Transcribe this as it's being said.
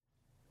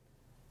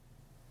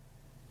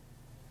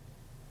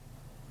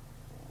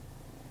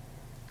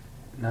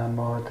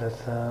Namo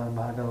tassa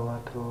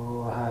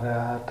bhagavato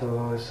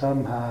arahato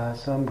samma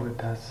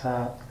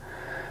sambuddhassa.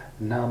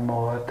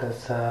 Namo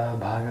tassa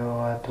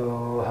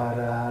bhagavato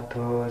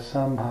arahato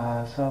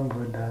samma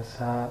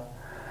sambuddhassa.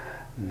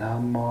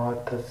 Namo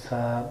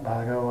tassa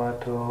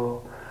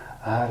bhagavato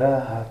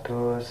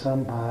arahato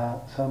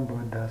samma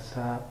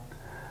sambuddhassa.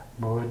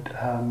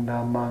 Buddhang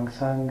dhammang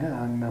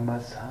sanghang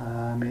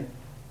namasami.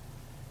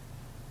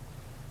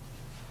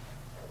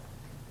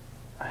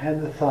 I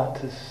had the thought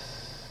to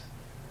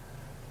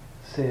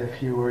say a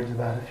few words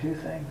about a few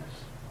things.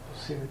 We'll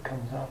see what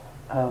comes up.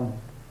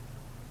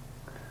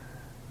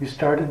 We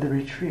started the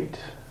retreat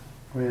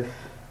with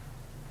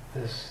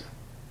this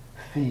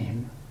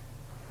theme,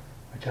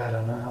 which I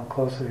don't know how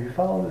closely we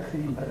follow the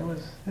theme, but it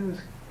was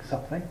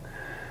something.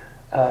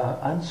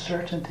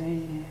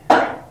 Uncertainty,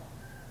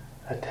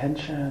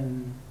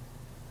 attention,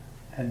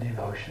 and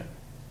devotion.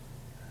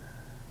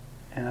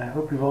 And I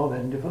hope you've all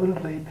been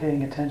devotedly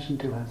paying attention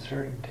to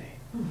uncertainty.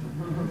 Yeah?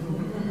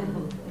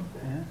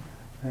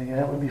 I think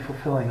that would be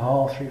fulfilling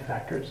all three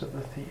factors of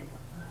the theme.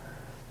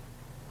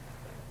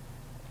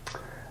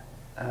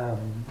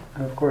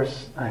 And of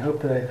course, I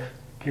hope that I've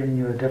given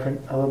you a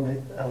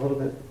little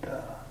bit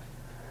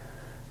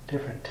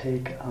different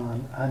take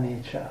on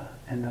anicca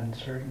and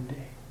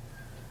uncertainty.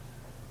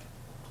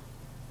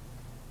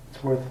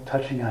 It's worth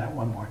touching on it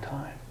one more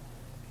time.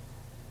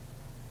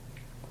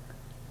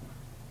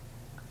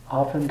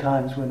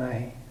 Oftentimes when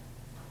I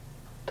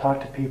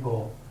talk to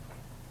people,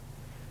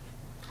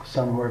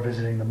 some who are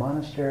visiting the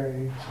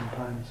monastery,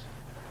 sometimes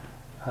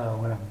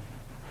when I'm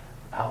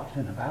out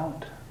and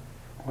about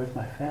with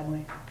my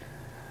family,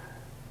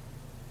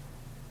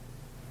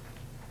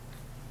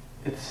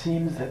 it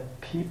seems that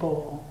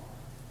people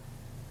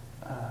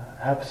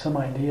have some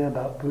idea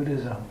about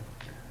Buddhism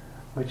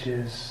which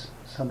is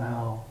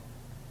somehow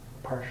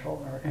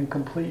partial or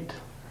incomplete.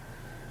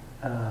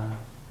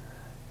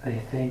 They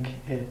think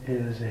it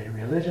is a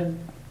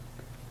religion,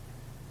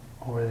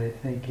 or they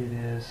think it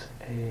is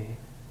a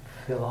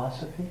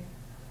philosophy,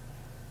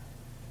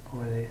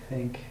 or they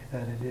think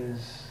that it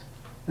is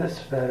this,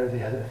 that, or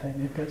the other thing.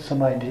 They've got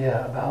some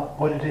idea about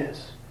what it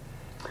is.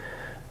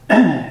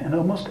 And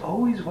almost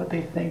always what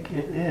they think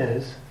it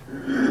is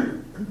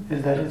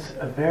that it's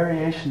a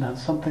variation on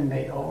something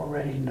they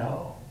already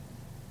know.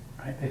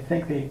 Right? They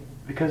think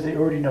because they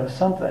already know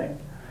something,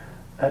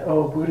 that,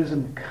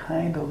 Buddhism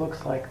kind of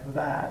looks like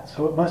that,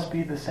 so it must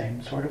be the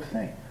same sort of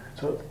thing.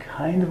 So it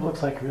kind of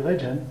looks like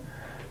religion,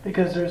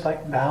 because there's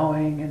like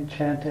bowing and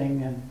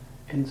chanting and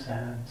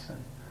incense,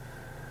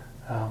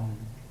 and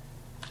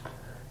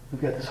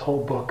we've got this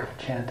whole book of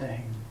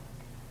chanting.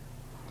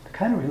 It's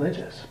kind of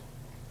religious.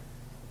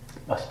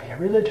 Must be a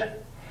religion.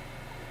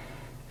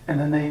 And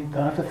then they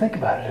don't have to think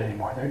about it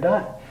anymore. They're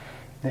done.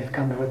 They've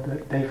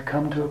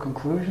come to a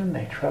conclusion.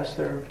 They trust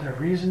their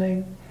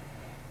reasoning,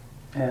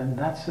 and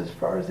that's as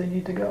far as they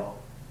need to go.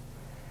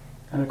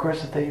 And of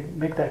course, if they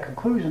make that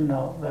conclusion,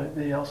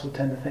 they also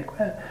tend to think,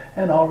 well,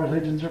 and all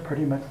religions are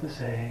pretty much the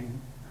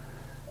same.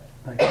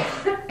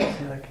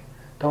 Like,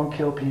 don't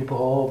kill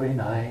people, be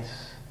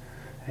nice,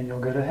 and you'll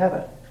go to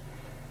heaven.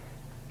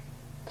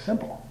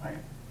 Simple, right?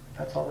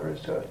 That's all there is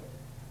to it.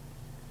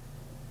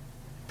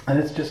 And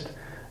it's just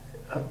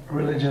a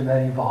religion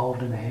that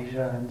evolved in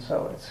Asia, and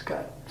so it's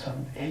got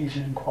some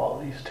Asian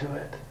qualities to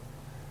it.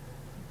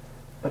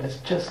 But it's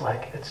just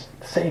it's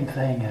the same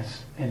thing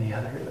as any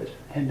other religion.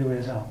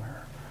 Hinduism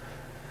or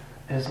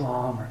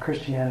Islam or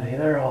Christianity,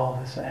 they're all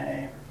the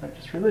same. They're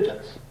just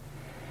religions.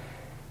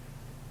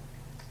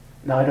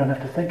 Now I don't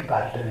have to think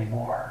about it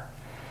anymore,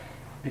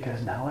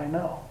 because now I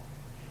know.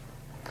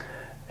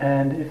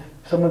 And if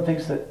someone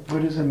thinks that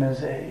Buddhism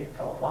is a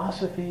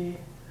philosophy,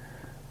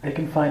 they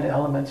can find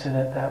elements in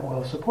it that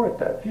will support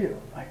that view.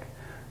 Like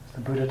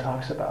the Buddha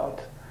talks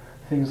about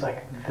things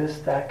like this,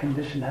 that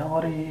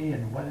conditionality,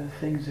 and whether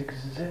things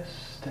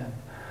exist,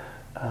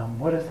 and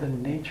what is the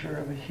nature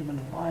of a human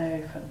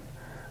life, and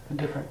the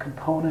different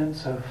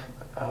components of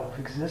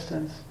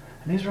existence.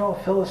 And these are all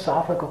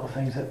philosophical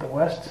things that the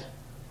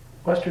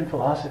Western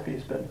philosophy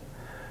has been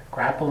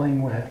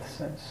grappling with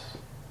since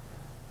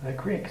the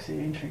Greeks, the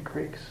ancient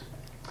Greeks.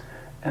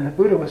 And the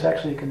Buddha was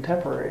actually a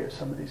contemporary of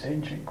some of these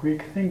ancient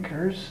Greek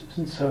thinkers,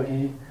 and so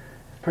it's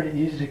pretty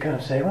easy to kind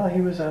of say, well,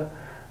 he was a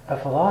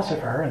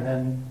philosopher, and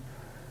then,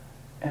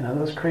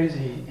 those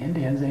crazy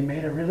Indians, they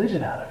made a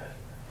religion out of it.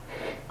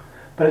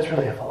 But it's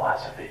really a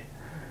philosophy.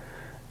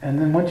 And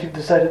then once you've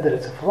decided that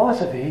it's a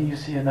philosophy, and you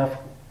see enough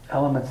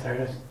elements there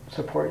to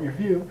support your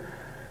view,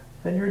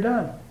 then you're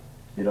done.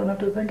 You don't have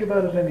to think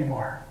about it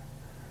anymore.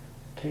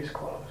 Case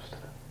closed.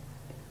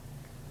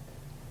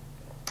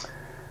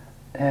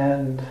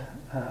 And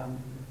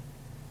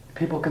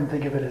people can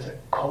think of it as a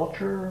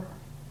culture,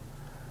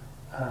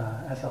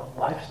 as a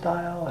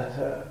lifestyle, as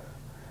a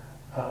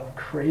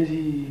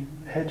crazy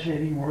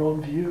head-shading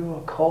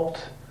worldview, a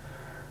cult,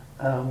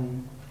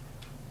 and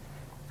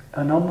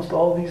almost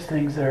all these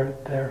things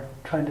they're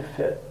trying to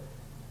fit.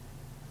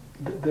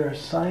 They're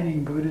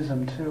assigning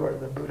Buddhism to, or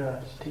the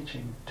Buddha's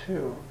teaching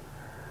to,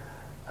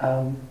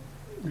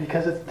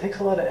 because it takes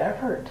a lot of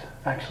effort,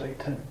 actually,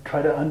 to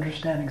try to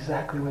understand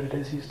exactly what it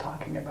is he's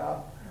talking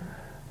about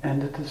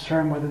and to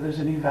discern whether there's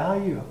any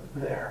value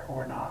there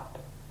or not.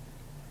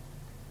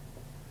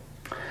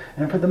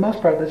 And for the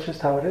most part, that's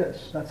just how it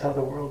is. That's how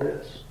the world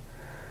is.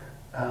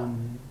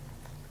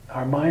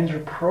 Our minds are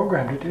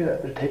programmed to do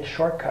that, to take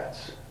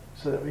shortcuts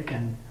so that we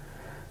can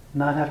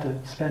not have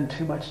to spend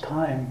too much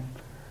time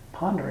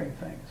pondering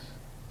things.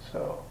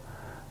 So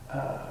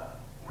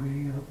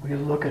we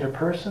look at a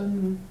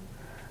person,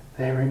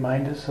 they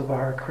remind us of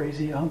our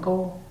crazy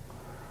uncle,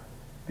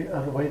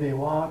 of the way they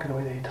walk, the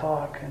way they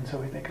talk, and so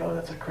we think, oh,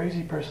 that's a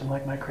crazy person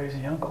like my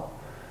crazy uncle,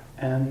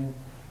 and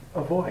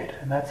avoid,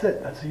 and that's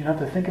it. You don't have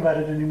to think about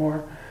it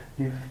anymore.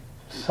 You've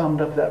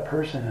summed up that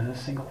person in a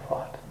single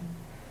thought.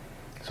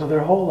 So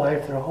their whole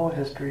life, their whole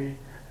history,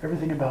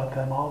 everything about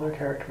them, all their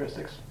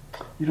characteristics,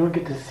 you don't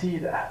get to see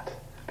that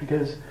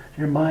because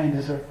your mind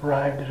has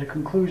arrived at a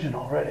conclusion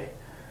already.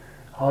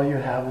 All you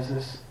have is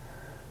this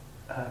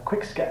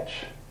quick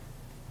sketch,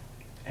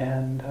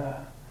 and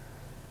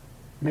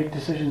make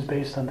decisions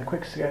based on the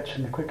quick sketch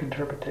and the quick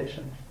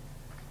interpretation.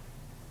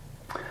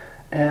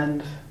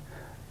 And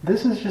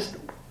this is just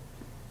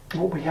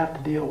what we have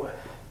to deal with.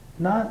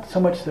 Not so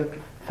much the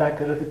fact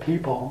that other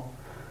people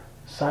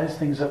size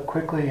things up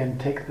quickly and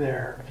take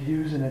their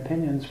views and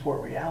opinions for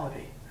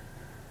reality.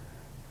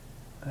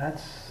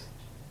 That's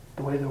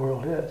the way the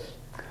world is.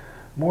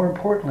 More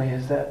importantly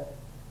is that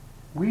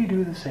we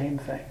do the same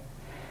thing,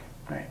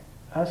 right?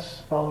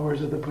 Us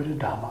followers of the Buddha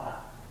Dhamma,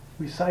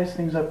 we size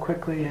things up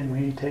quickly and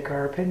we take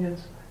our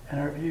opinions and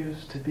our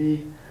views to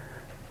be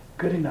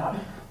good enough,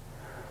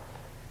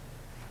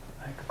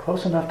 like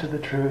close enough to the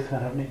truth, and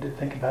I don't need to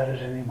think about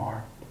it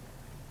anymore.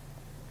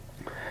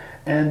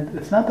 And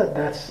it's not that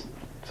that's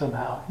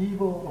somehow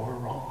evil or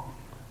wrong,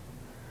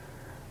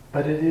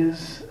 but it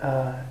is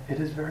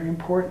very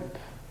important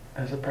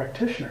as a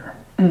practitioner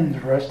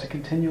for us to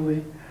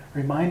continually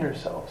remind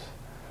ourselves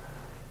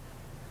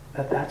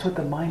that that's what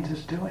the mind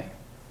is doing.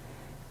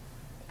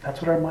 That's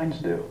what our minds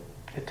do.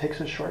 It takes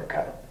a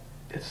shortcut.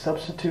 It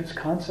substitutes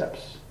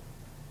concepts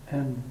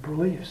and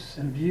beliefs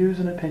and views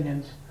and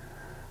opinions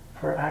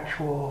for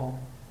actual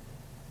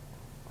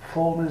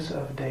fullness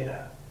of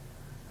data,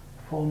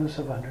 fullness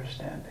of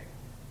understanding,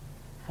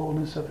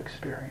 fullness of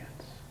experience.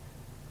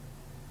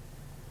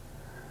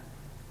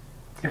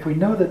 If we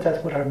know that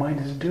that's what our mind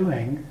is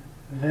doing,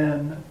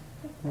 then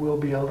we'll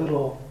be a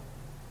little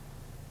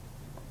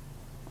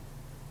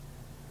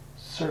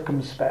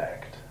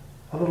circumspect,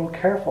 a little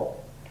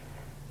careful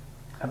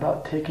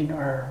about taking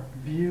our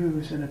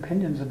views and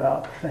opinions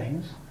about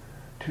things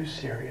too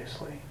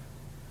seriously.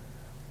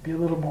 Be a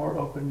little more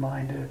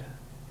open-minded,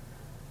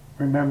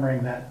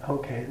 remembering that,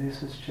 okay,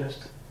 this is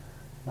just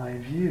my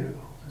view,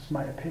 this is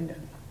my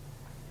opinion.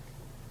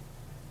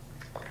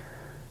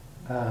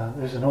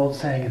 There's an old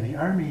saying in the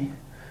army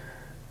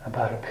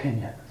about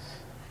opinions,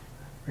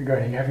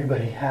 regarding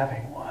everybody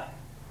having one.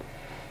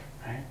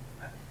 Right?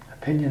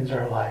 Opinions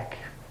are like,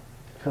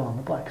 fill in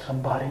the blank,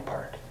 some body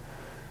part.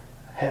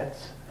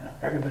 Heads,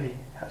 everybody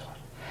has one.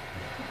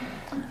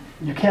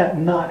 You can't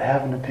not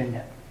have an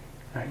opinion.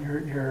 Right?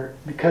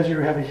 Because you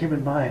have a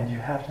human mind, you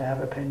have to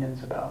have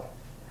opinions about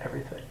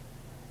everything.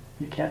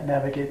 You can't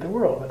navigate the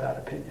world without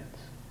opinions.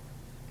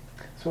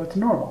 So it's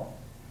normal.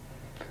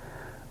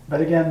 But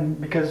again,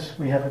 because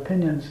we have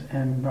opinions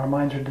and our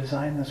minds are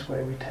designed this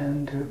way, we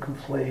tend to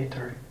conflate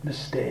or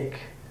mistake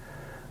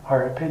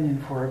our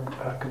opinion for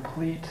a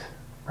complete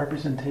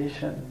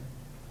representation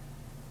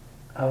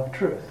of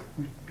truth.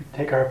 We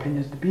take our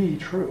opinions to be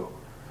true,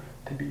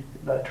 to be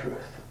the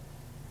truth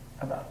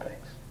about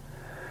things.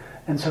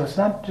 And so it's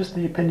not just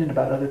the opinion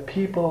about other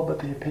people, but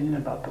the opinion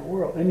about the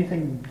world,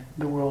 anything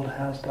the world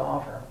has to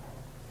offer.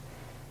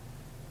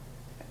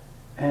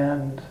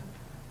 And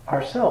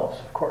ourselves,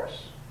 of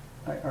course,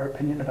 right? Our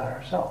opinion about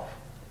ourselves.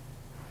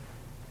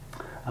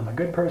 I'm a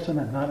good person,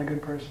 I'm not a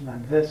good person,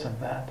 I'm this, I'm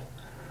that.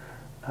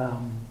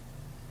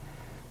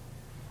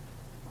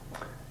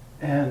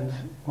 And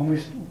when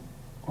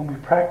we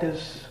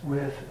practice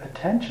with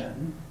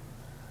attention,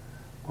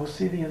 we'll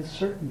see the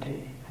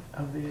uncertainty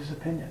of these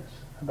opinions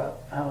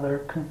about how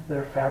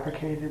they're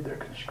fabricated, they're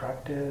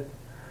constructed,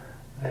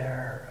 they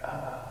are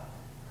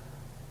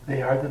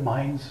the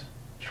mind's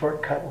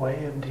shortcut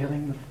way of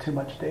dealing with too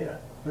much data,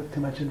 with too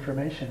much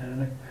information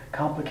in a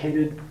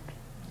complicated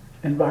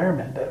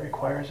environment that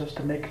requires us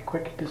to make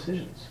quick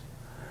decisions.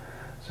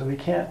 So we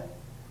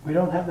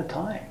don't have the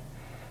time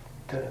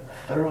to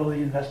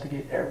thoroughly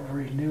investigate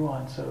every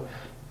nuance of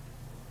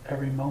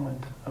every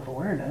moment of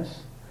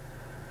awareness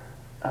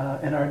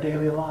in our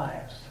daily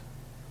lives.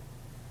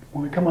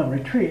 When we come on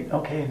retreat,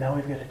 okay, now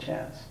we've got a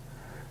chance.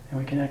 And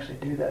we can actually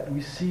do that. And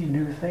we see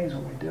new things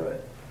when we do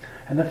it.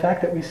 And the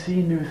fact that we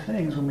see new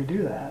things when we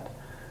do that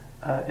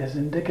is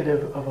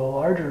indicative of a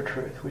larger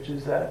truth, which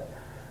is that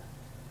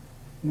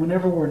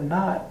whenever we're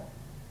not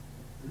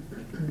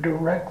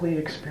directly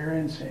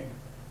experiencing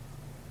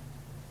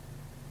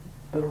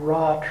the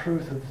raw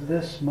truth of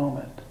this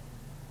moment,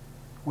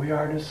 we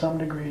are to some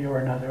degree or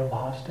another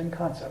lost in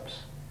concepts.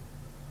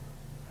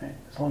 Right?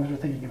 As long as we're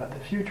thinking about the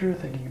future,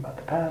 thinking about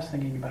the past,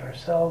 thinking about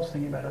ourselves,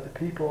 thinking about other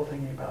people,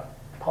 thinking about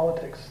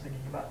politics,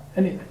 thinking about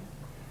anything,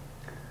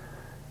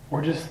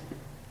 we're just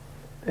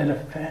in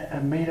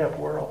a made-up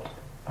world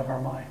of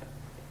our mind.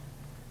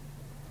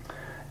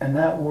 And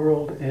that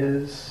world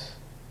is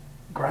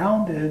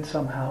grounded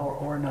somehow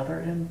or another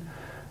in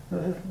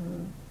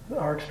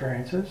our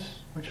experiences,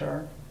 which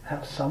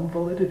have some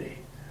validity,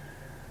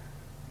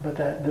 but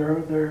that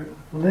they're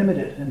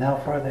limited in how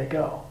far they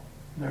go.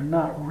 They're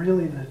not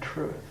really the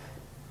truth.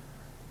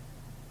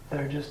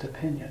 They're just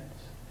opinions,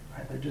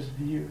 right? They're just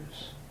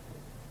views.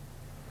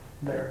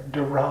 They're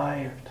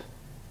derived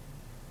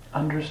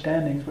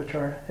understandings which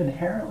are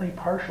inherently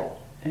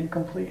partial,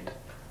 incomplete,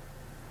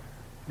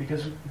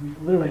 because we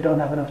literally don't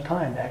have enough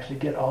time to actually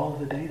get all of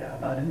the data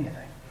about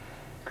anything.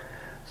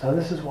 So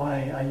this is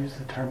why I use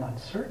the term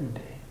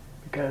uncertainty,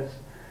 because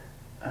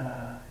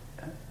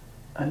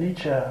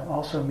anicca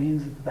also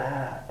means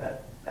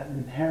that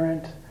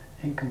inherent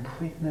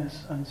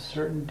incompleteness,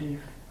 uncertainty,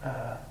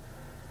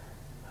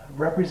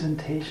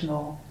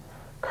 representational,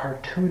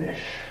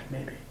 cartoonish,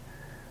 maybe,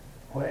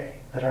 way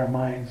that our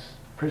minds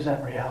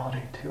present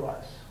reality to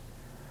us.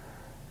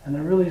 And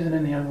there really isn't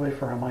any other way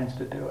for our minds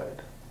to do it.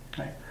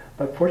 Right?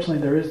 But fortunately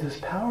there is this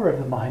power of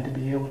the mind to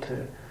be able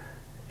to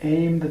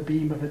aim the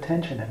beam of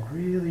attention and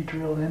really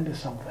drill into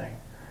something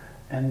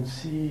and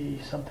see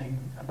something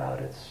about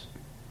its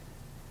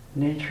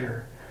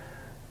nature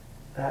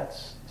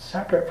that's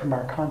separate from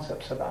our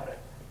concepts about it.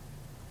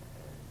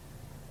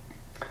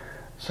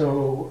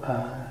 So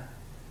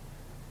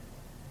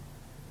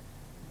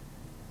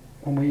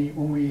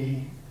when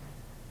we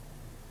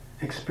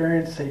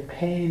experience, say,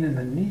 pain in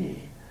the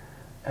knee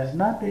as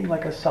not being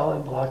like a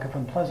solid block of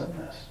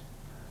unpleasantness,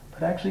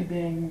 but actually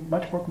being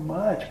much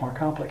more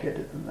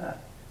complicated than that,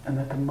 and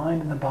that the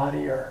mind and the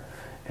body are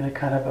in a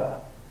kind of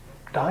a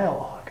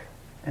dialogue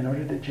in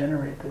order to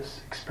generate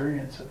this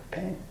experience of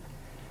pain.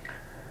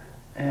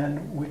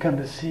 And we come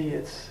to see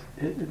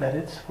that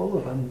it's full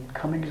of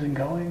comings and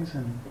goings,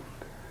 and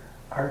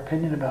our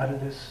opinion about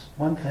it is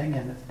one thing,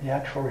 and the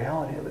actual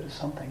reality of it is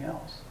something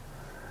else.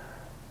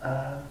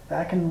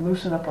 That can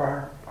loosen up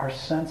our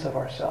sense of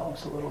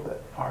ourselves a little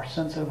bit, our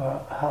sense of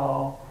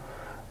how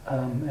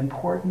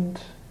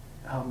important,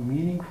 how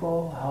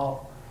meaningful,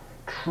 how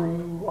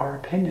true our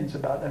opinions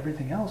about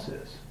everything else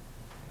is.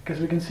 Because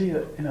we can see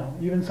that,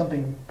 even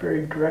something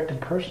very direct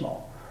and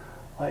personal,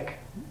 like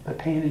the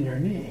pain in your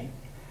knee,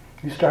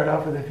 you start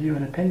off with a view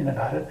and opinion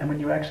about it, and when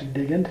you actually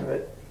dig into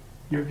it,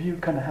 your view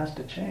kind of has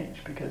to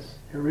change, because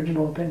your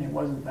original opinion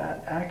wasn't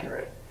that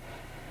accurate.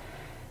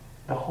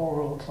 The whole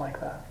world's like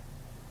that,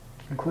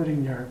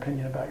 including your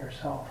opinion about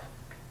yourself.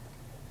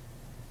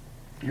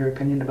 Your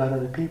opinion about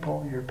other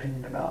people, your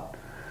opinion about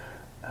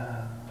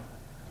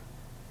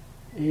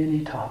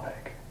any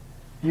topic,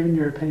 even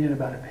your opinion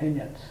about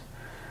opinions,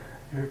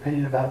 your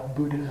opinion about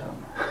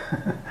Buddhism.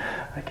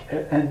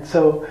 And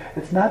so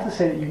it's not to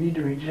say that you need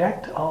to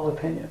reject all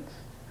opinions,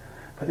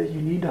 but that you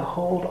need to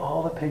hold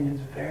all opinions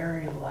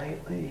very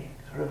lightly.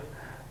 Sort of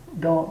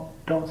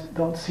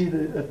don't see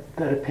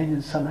that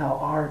opinions somehow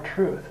are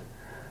truth,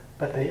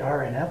 but they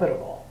are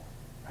inevitable.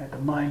 Right? The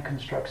mind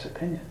constructs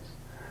opinions,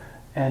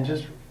 and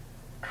just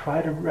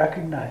try to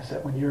recognize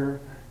that when you're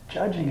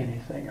judging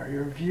anything, or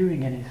you're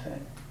viewing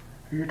anything,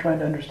 or you're trying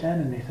to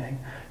understand anything,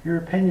 your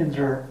opinions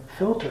are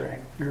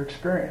filtering your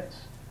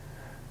experience.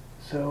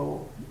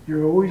 So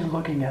you're always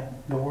looking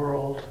at the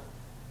world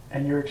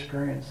and your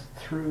experience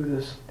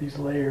through these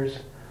layers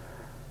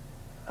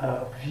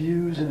of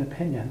views and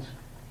opinions,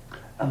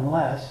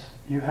 unless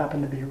you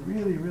happen to be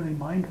really, really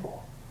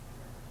mindful.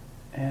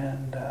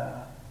 And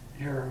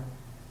your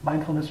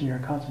mindfulness and your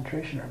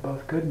concentration are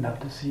both good enough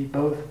to see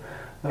both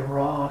the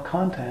raw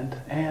content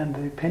and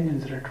the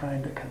opinions that are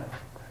trying to kind of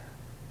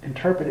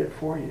interpret it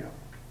for you.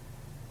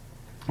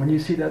 When you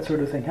see that sort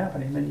of thing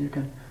happening, then you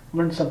can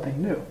learn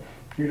something new.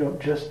 You don't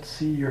just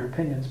see your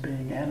opinions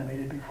being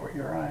animated before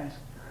your eyes.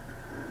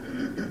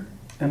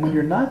 And when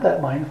you're not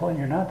that mindful and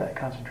you're not that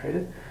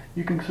concentrated,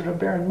 you can sort of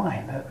bear in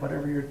mind that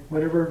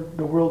whatever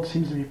the world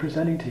seems to be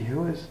presenting to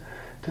you is,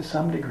 to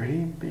some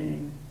degree,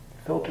 being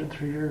filtered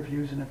through your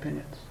views and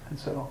opinions. And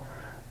so,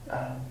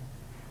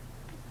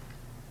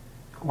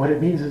 what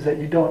it means is that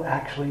you don't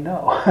actually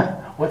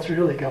know what's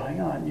really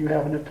going on.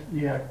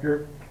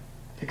 You're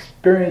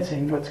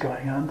experiencing what's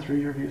going on through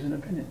your views and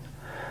opinions.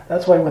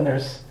 That's why when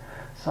there's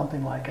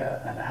something like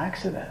an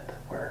accident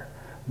where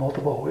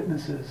multiple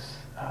witnesses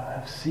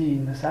have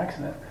seen this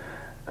accident,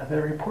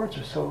 their reports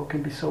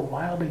can be so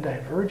wildly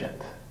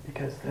divergent,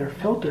 because their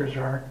filters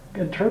are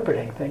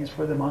interpreting things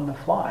for them on the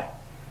fly.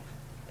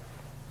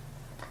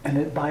 And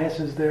it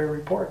biases their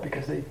report,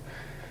 because they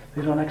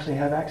don't actually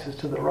have access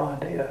to the raw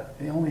data.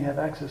 They only have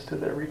access to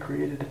their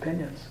recreated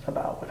opinions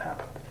about what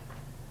happened.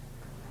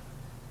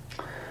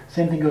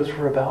 Same thing goes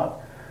for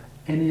about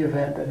any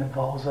event that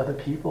involves other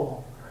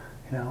people.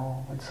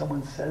 When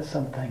someone says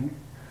something,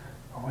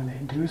 or when they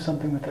do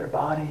something with their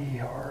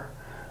body, or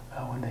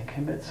when they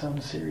commit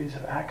some series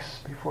of acts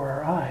before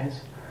our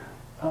eyes,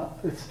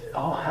 it's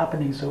all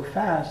happening so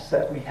fast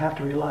that we have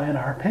to rely on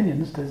our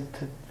opinions to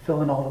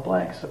fill in all the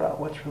blanks about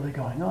what's really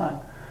going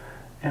on.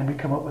 And we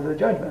come up with a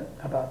judgment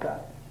about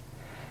that.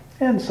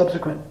 And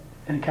subsequent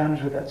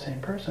encounters with that same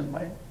person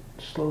might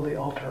slowly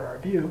alter our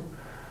view.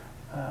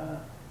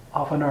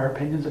 Often our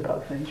opinions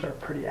about things are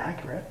pretty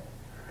accurate,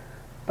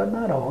 but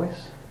not always.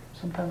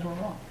 Sometimes we're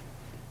wrong.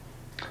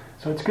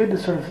 So it's good to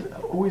sort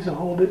of always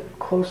hold it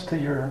close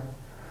to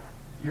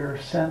your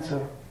sense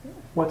of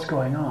what's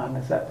going on.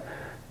 Is that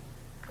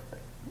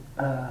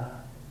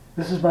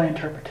this is my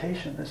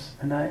interpretation.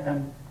 And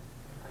I'm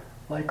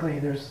likely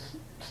there's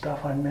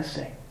stuff I'm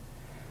missing,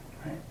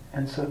 right?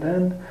 And so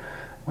then,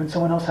 when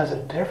someone else has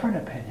a different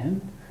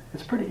opinion,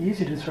 it's pretty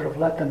easy to sort of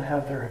let them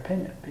have their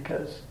opinion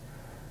because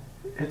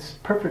it's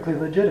perfectly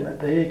legitimate.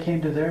 They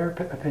came to their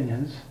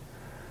opinions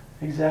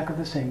exactly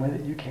the same way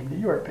that you came to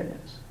your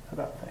opinions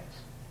about things.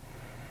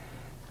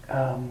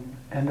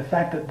 And the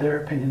fact that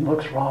their opinion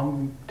looks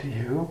wrong to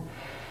you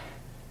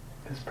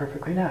is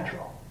perfectly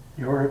natural.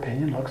 Your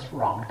opinion looks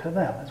wrong to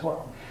them as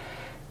well.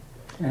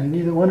 And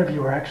neither one of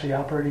you are actually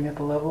operating at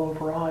the level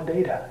of raw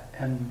data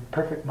and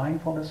perfect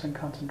mindfulness and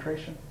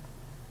concentration.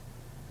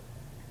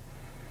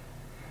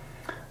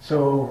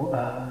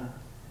 So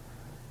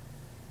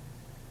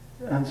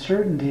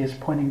uncertainty is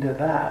pointing to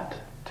that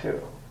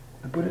too.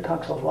 The Buddha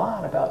talks a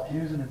lot about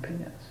views and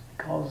opinions. He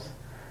calls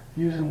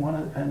views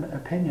and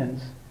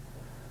opinions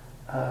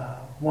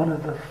one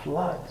of the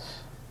floods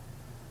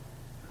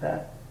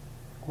that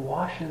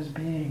washes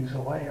beings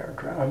away,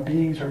 or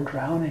beings are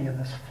drowning in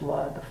this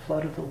flood, the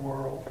flood of the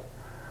world.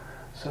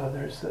 So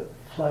there's the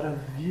flood of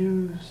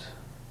views,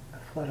 the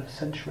flood of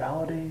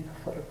sensuality,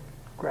 the flood of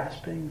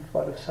grasping, the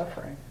flood of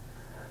suffering.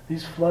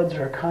 These floods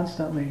are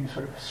constantly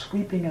sort of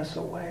sweeping us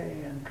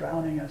away and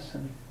drowning us,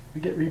 and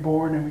we get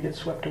reborn and we get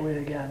swept away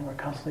again. We're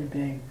constantly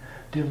being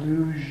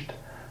deluged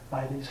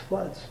by these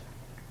floods.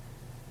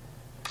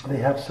 They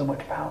have so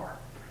much power.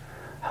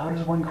 How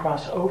does one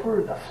cross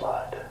over the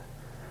flood?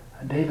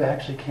 And Deva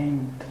actually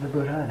came to the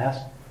Buddha and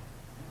asked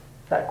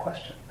that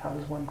question. How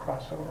does one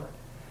cross over?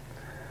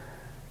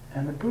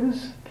 And the Buddha,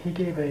 he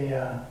gave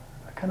a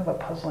kind of a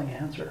puzzling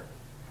answer.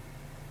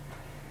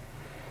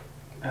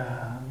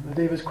 The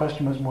Deva's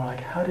question was more like,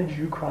 how did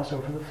you cross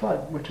over the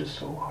flood, which is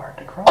so hard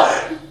to cross?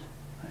 Right?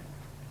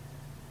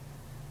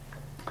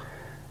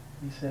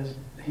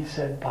 He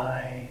said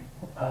by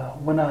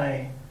when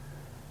I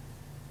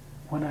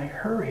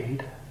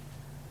hurried,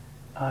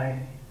 I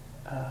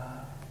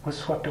was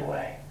swept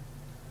away.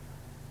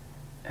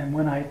 And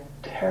when I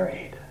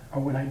tarried, or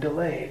when I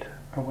delayed,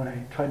 or when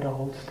I tried to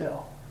hold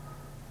still,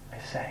 I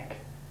sank.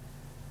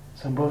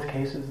 So in both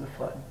cases, the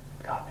flood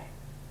got me.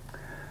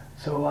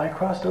 So I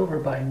crossed over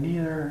by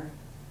neither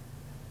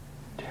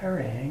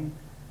tarrying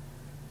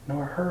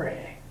nor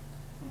hurrying.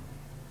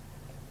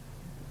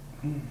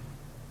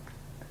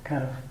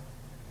 Kind of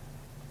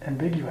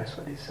ambiguous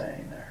what he's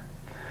saying there.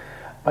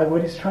 But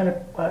what he's trying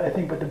to, I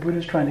think what the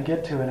Buddha's trying to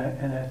get to in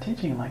a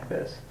teaching like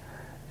this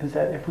is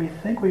that if we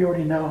think we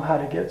already know how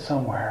to get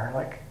somewhere,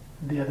 like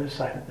the other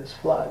side of this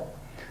flood,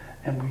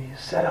 and we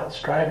set out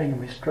striving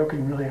and we're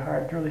stroking really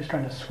hard, really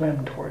trying to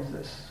swim towards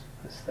this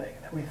thing,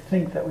 that we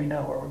think that we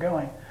know where we're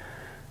going,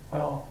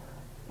 well,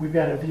 we've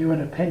got a view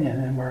and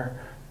opinion, and we're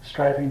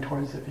striving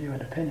towards the view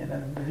and opinion,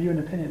 and the view and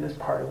opinion is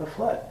part of the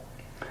flood.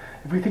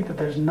 If we think that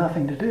there's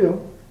nothing to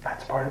do,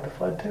 that's part of the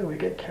flood too. We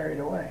get carried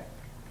away.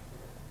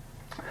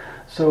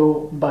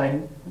 So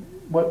by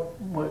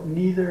what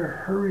neither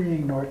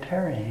hurrying nor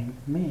tarrying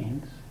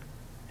means,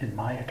 in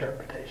my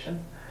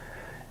interpretation,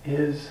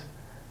 is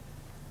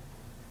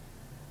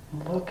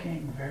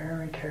looking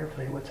very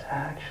carefully at what's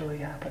actually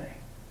happening.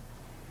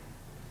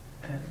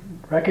 And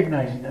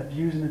recognizing that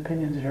views and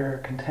opinions are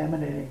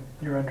contaminating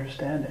your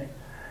understanding.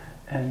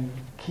 And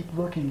keep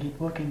looking, keep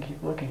looking,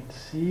 keep looking.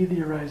 See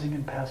the arising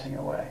and passing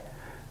away.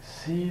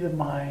 See the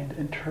mind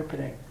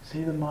interpreting.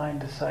 See the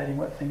mind deciding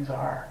what things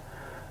are.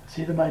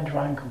 See the mind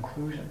drawing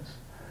conclusions.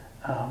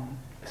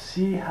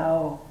 See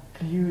how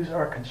views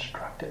are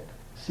constructed.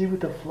 See what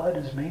the flood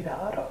is made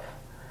out of.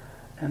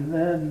 And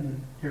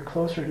then you're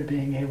closer to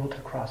being able to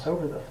cross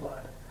over the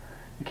flood.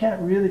 You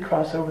can't really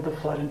cross over the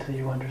flood until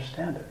you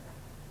understand it.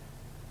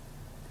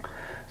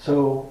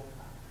 So,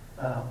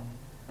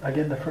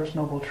 again, the first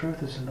noble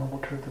truth is the noble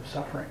truth of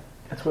suffering.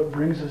 It's what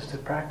brings us to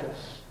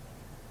practice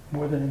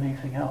more than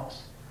anything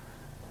else.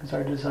 It's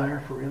our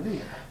desire for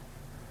relief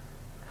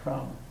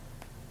from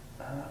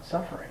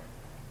suffering,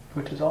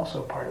 which is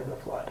also part of the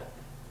flood.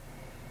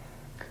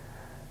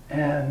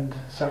 And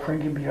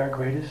suffering can be our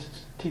greatest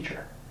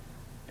teacher.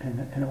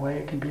 In a way,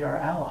 it can be our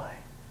ally.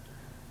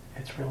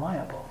 It's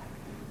reliable.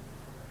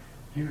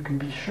 You can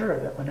be sure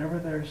that whenever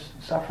there's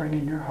suffering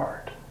in your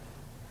heart,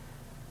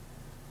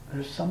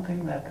 there's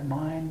something that the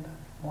mind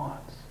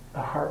wants,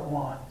 the heart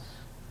wants,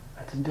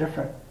 that's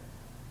different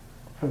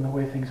from the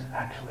way things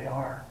actually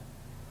are.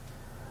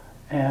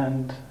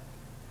 And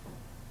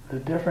the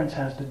difference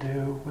has to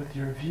do with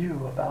your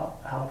view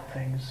about how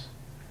things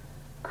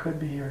could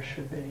be or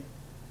should be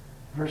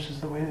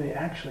versus the way they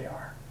actually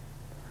are.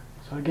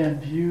 So again,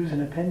 views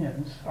and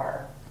opinions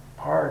are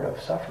part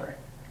of suffering.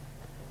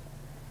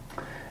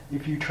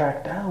 If you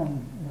track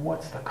down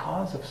what's the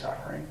cause of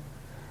suffering,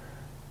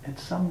 in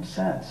some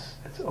sense,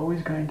 it's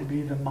always going to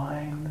be the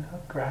mind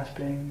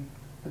grasping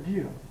the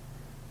view,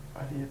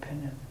 or the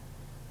opinion,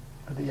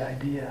 or the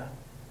idea,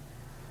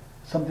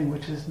 something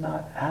which is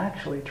not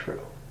actually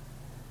true.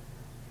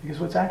 Because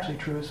what's actually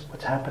true is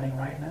what's happening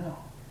right now.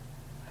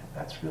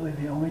 That's really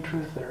the only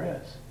truth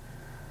there is.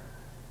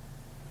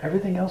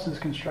 Everything else is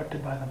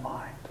constructed by the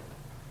mind,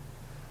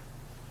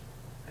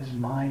 is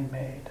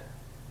mind-made.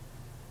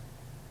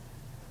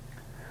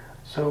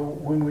 So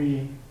when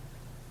we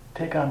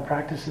take on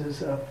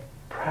practices of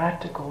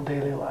practical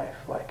daily life,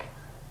 like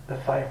the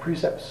 5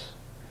 precepts,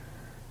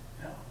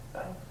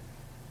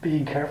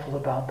 being careful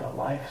about the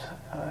life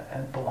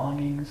and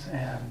belongings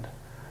and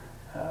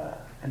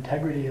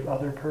integrity of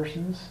other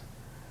persons,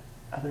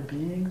 other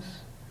beings,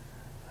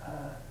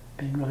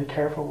 being really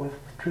careful with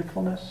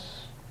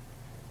truthfulness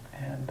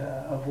and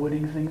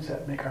avoiding things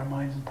that make our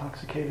minds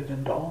intoxicated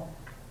and dull.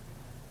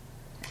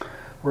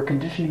 We're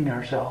conditioning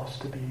ourselves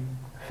to be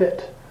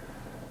fit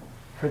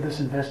for this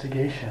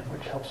investigation,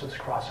 which helps us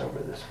cross over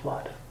this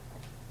flood.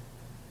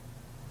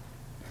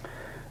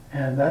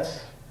 And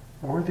that's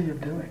worthy of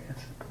doing.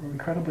 It's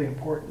incredibly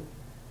important.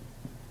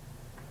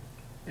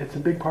 It's a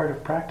big part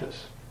of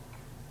practice.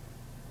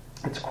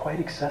 It's quite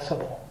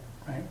accessible,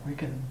 right? We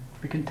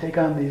can take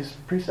on these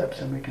precepts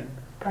and we can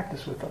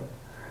practice with them.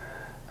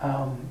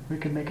 We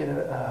can make it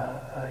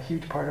a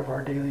huge part of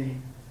our daily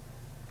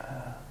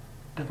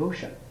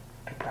devotion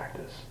to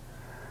practice,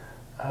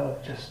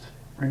 of just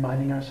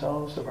reminding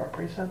ourselves of our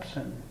precepts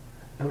and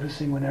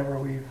noticing whenever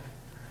we've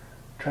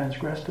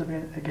transgressed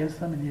against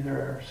them in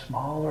either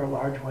small or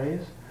large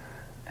ways,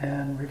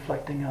 and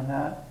reflecting on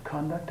that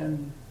conduct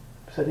and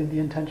setting the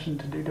intention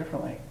to do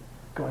differently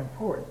going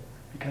forward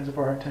because of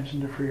our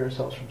intention to free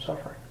ourselves from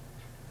suffering.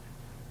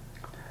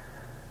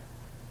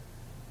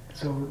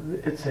 So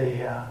it's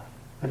the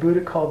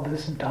Buddha called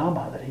this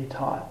Dhamma that he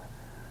taught,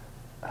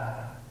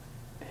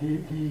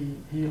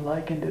 he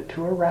likened it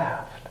to a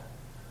raft.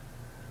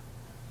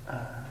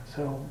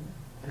 So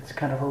it's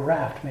kind of a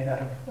raft made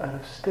out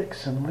of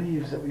sticks and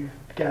leaves that we've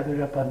gathered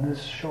up on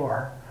this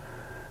shore,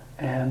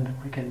 and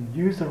we can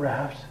use the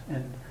raft,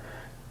 and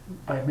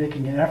by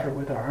making an effort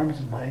with our arms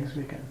and legs,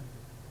 we can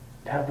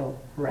have the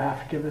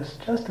raft give us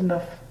just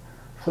enough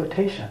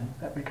flotation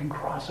that we can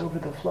cross over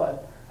the flood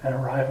and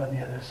arrive on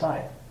the other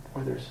side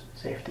where there's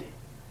safety.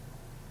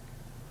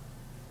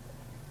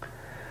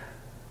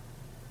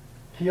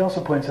 He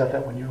also points out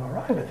that when you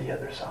arrive at the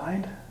other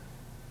side,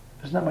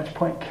 there's not much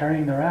point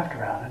carrying the raft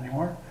around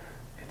anymore.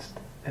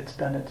 It's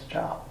done its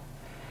job.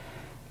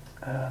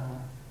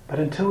 But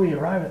until we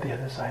arrive at the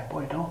other side,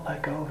 boy, don't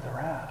let go of the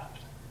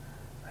raft.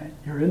 Right?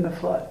 You're in the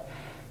flood.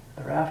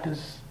 The raft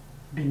is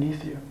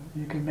beneath you.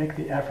 You can make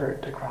the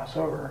effort to cross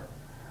over.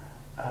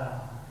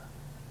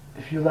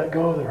 If you let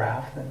go of the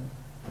raft, then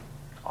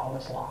all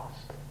is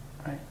lost.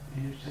 Right?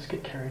 You just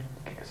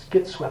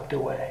get swept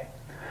away.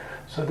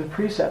 So the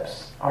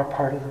precepts are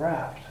part of the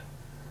raft.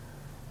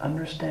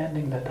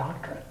 Understanding the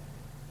doctrine,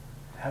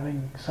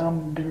 having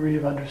some degree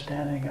of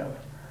understanding of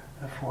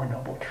the 4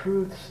 Noble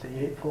Truths,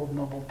 the Eightfold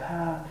Noble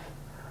Path,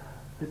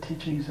 the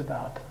teachings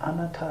about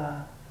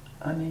anatta,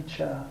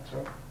 anicca,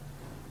 so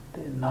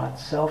the not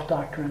self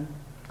doctrine,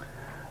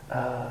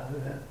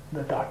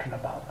 the doctrine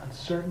about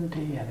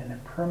uncertainty and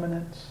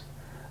impermanence,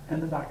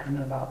 and the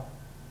doctrine about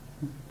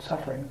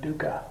suffering,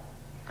 dukkha.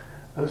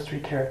 Those 3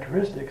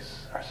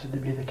 characteristics are said to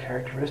be the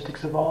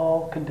characteristics of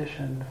all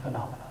conditioned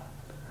phenomena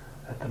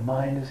that the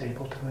mind is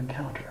able to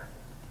encounter.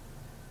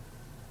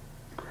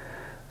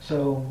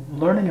 So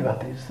learning about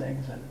these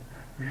things and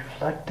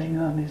reflecting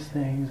on these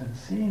things and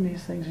seeing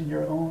these things in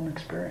your own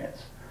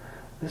experience,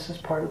 this is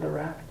part of the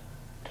raft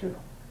too.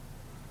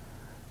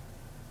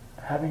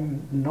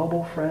 Having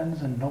noble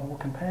friends and noble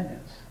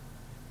companions,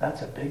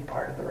 that's a big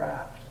part of the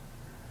raft.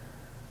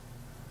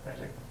 There's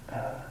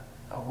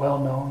a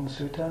well-known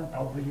sutta,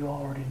 probably you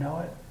already know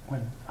it,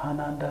 when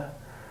Ananda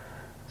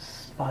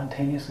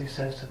spontaneously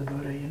says to the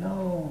Buddha,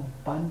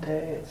 Bhante,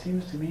 it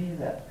seems to me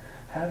that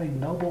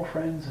having noble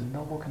friends and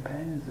noble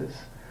companions is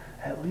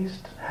at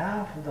least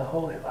half of the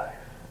holy life.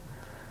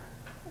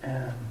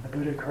 And the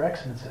Buddha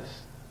corrects him and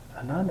says,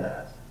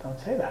 Ananda, don't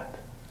say that.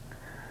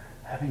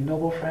 Having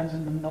noble friends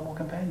and noble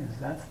companions,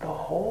 that's the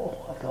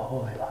whole of the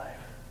holy life.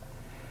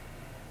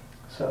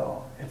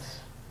 So it's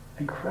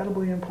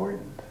incredibly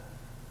important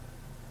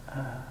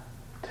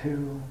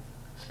to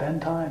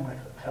spend time with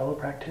fellow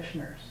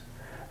practitioners.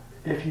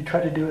 If you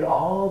try to do it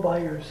all by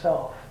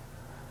yourself,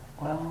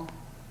 well,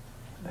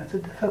 that's a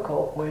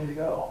difficult way to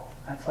go.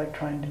 That's like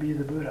trying to be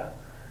the Buddha.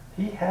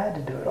 He had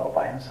to do it all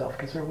by himself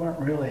because there weren't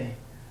really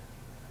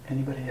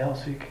anybody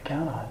else who you could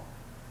count on.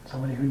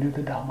 Somebody who knew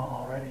the Dhamma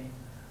already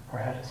or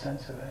had a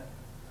sense of it.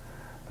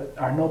 But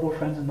our noble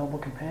friends and noble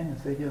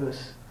companions, they give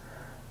us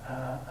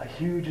a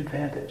huge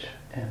advantage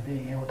in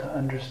being able to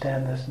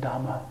understand this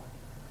Dhamma,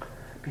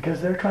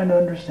 because they're trying to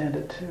understand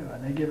it too,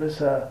 and they give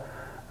us a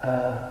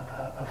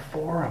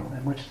forum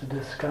in which to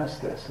discuss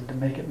this and to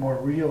make it more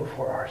real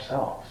for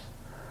ourselves.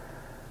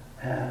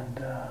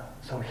 And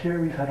so here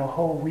we've had a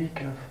whole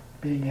week of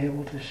being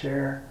able to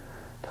share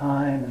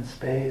time and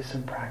space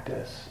and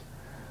practice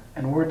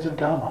and words of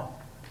Dhamma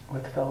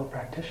with fellow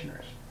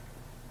practitioners.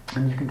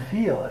 And you can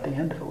feel at the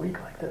end of a week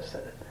like this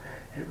that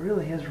it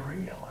really is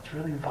real. It's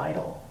really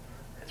vital.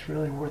 It's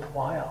really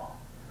worthwhile.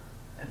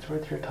 It's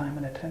worth your time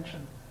and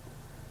attention.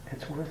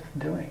 It's worth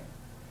doing.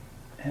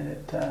 And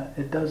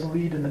it does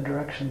lead in the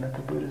direction that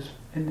the Buddha's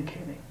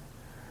indicating.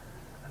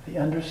 The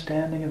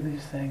understanding of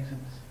these things and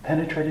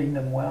penetrating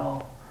them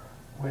well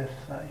with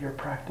your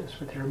practice,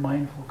 with your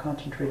mindful,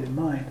 concentrated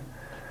mind,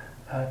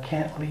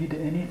 can't lead to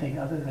anything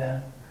other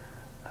than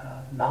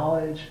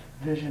knowledge,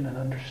 vision, and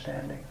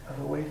understanding of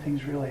the way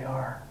things really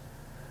are,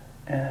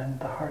 and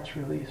the heart's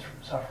release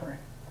from suffering.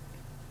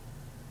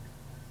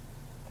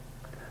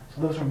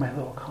 So those were my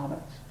little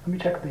comments. Let me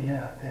check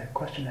the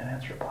question and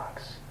answer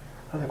box.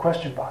 Oh, the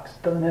question box.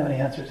 It doesn't have any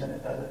answers in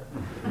it, does it?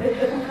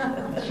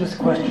 It's just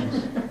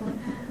questions.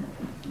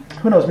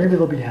 Who knows, maybe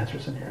there'll be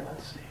answers in here.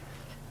 Let's see.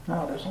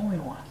 No, there's only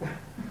one.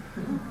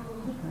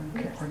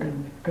 Okay, we're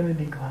going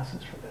to need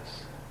glasses for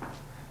this.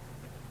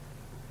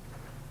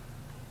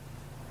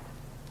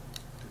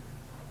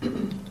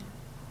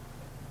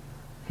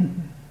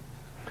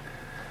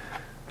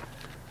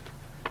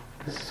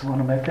 This is one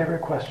of my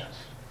favorite questions.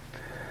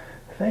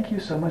 Thank you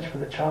so much for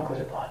the chocolate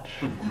at lunch.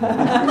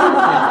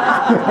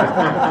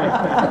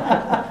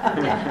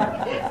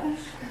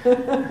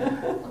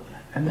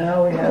 And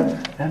now we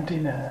have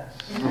emptiness.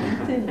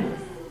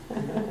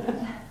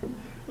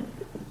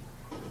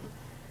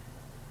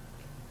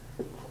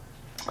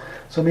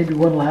 So maybe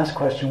one last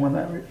question, one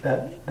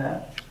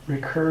that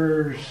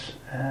recurs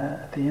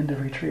at the end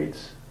of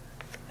retreats,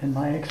 in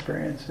my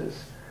experience,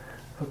 is,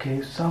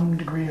 okay, some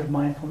degree of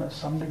mindfulness,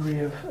 some degree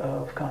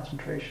of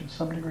concentration,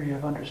 some degree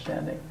of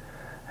understanding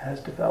has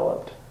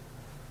developed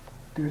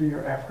due to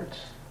your efforts,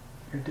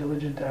 your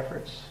diligent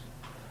efforts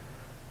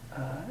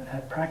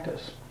at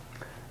practice.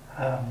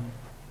 How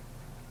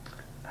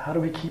do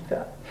we keep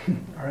that?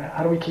 Or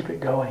how do we keep it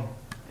going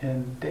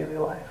in daily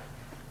life?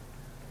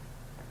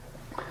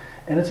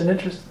 And it's an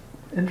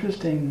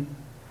interesting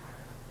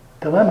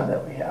dilemma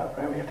that we have,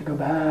 right? We have to go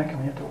back and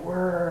we have to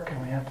work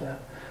and we have to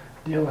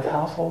deal with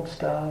household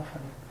stuff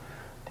and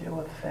deal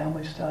with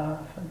family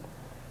stuff and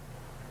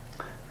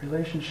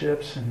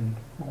relationships and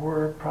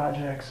work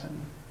projects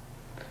and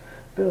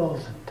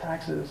bills and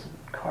taxes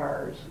and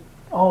cars and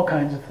all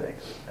kinds of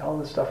things, all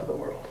the stuff of the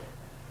world.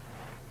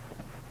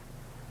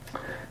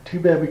 Too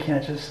bad we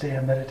can't just stay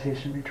a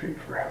meditation retreat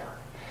forever,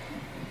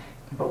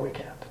 but we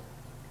can't.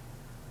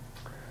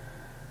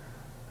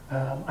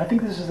 I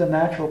think this is a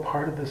natural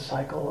part of the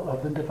cycle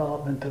of the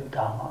development of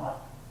Dhamma.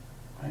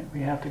 Right?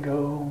 We have to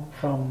go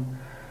from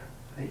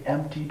the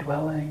empty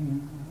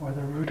dwelling or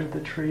the root of the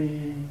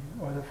tree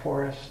or the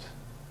forest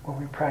where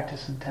we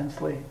practice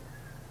intensely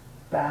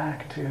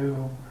back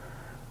to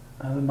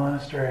the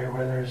monastery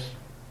where there's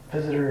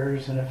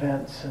visitors and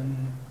events,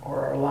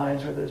 or our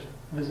lives where there's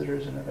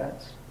visitors and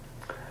events.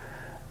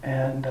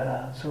 And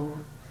so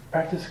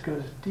practice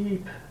goes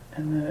deep,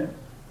 and then it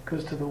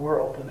goes to the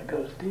world, and it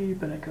goes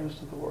deep, and it goes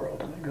to the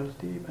world, and it goes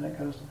deep, and it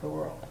goes to the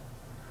world.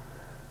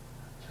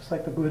 Just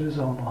like the Buddha's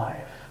own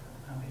life.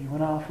 He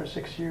went off for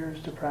 6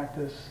 years to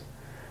practice.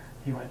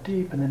 He went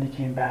deep, and then he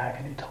came back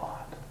and he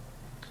taught.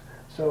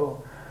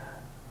 So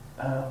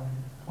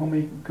when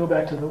we go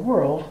back to the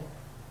world,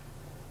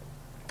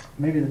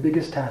 maybe the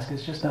biggest task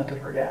is just not to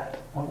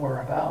forget what we're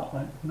about,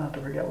 not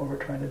to forget what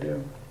we're trying to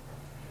do,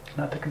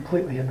 not to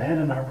completely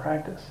abandon our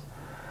practice.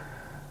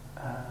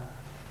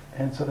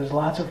 And so there's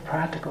lots of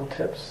practical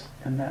tips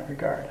in that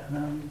regard.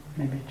 And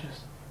maybe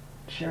just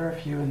share a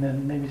few and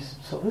then maybe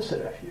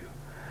solicit a few.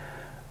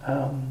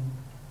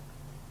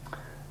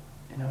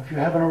 If you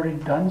haven't already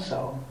done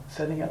so,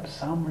 setting up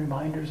some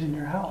reminders in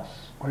your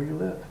house where you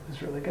live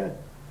is really good.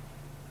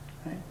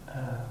 Right?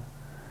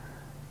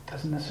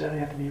 Doesn't necessarily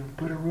have to be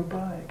Buddha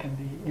Rupa. It can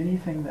be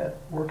anything that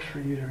works for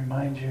you to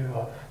remind you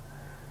of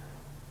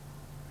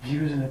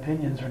views and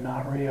opinions are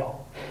not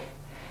real.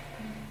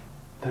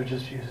 They're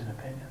just views and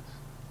opinions.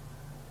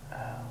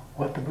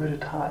 What the Buddha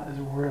taught is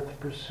worth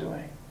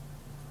pursuing.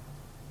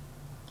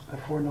 The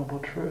Four Noble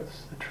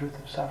Truths, the truth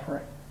of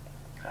suffering.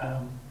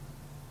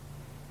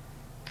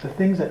 The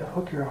things that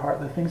hook your heart,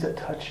 the things that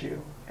touch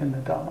you in the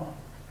Dhamma.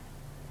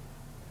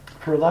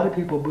 For a lot of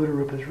people, Buddha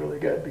Rupa is really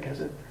good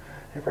because it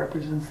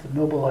represents the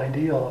noble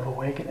ideal of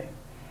awakening.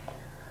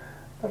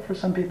 But for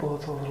some people,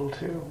 it's a little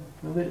too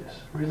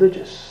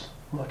religious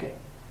looking,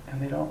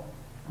 and they don't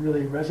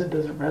really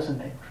doesn't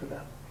resonate for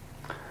them.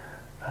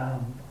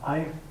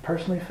 I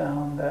personally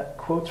found that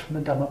quotes from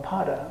the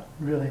Dhammapada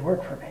really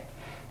work for me.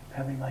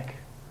 Having like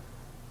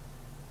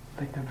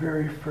the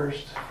very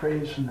first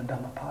phrase from the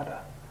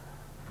Dhammapada,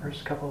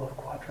 first couple of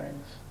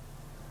quatrains.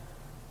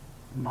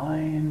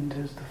 Mind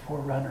is the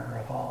forerunner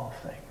of all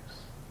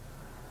things.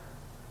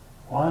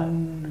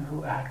 One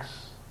who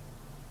acts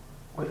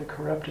with a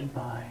corrupted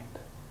mind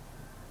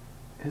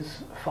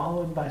is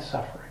followed by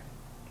suffering,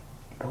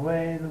 the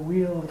way the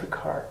wheel of the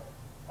cart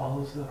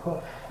follows the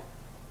hoof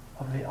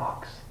of the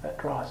ox that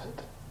draws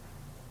it.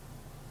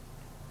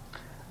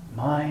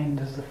 Mind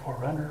is the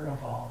forerunner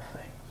of all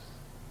things.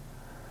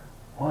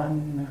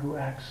 One who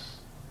acts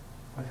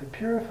with a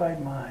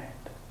purified mind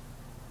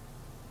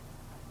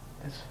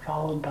is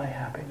followed by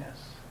happiness,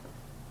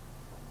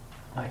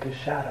 like a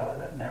shadow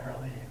that never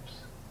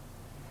leaves.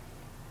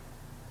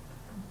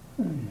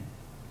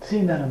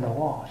 Seeing that on the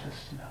wall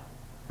just,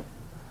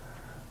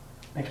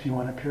 makes me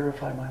want to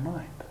purify my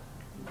mind.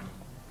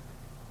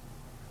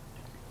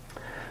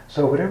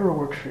 So whatever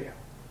works for you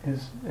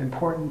is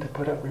important to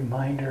put up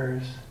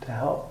reminders to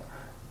help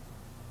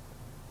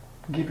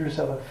give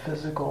yourself a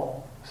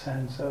physical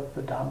sense of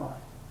the Dhamma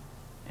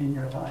in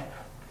your life.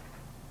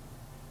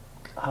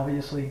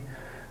 Obviously,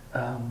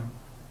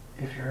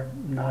 if you're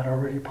not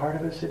already part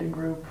of a sitting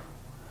group,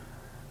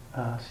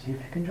 see if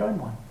you can join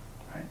one.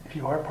 Right? If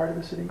you are part of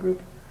a sitting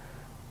group,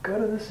 go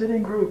to the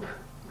sitting group.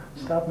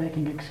 Stop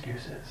making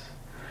excuses.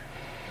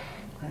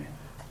 Right?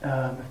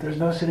 If there's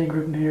no sitting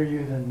group near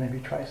you, then maybe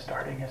try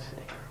starting a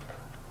sitting group.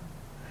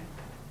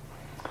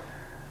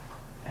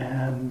 Right?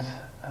 And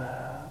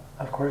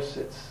of course,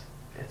 it's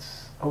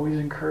always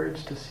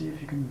encouraged to see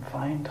if you can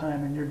find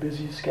time in your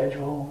busy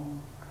schedule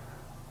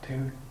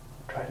to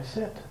try to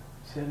sit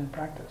and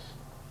practice.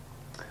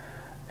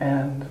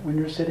 And when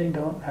you're sitting,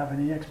 don't have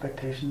any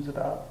expectations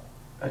about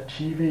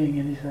achieving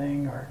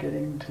anything or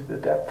getting to the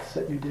depths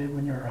that you did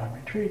when you were on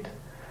retreat.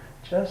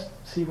 Just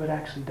see what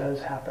actually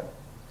does happen.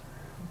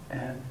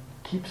 And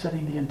keep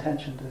setting the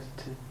intention to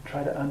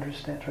try to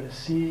understand, try to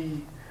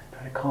see,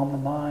 try to calm the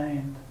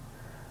mind,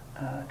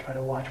 try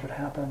to watch what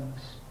happens.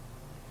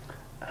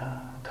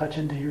 Touch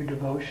into your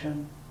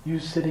devotion.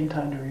 Use sitting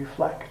time to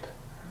reflect,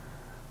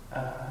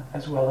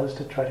 as well as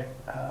to try to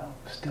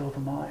still the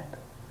mind.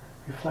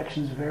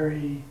 Reflection is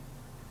very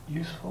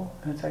useful,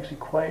 and it's actually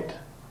quite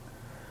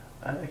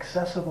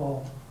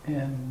accessible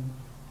in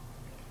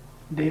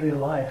daily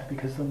life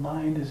because the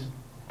mind is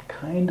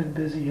kind of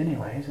busy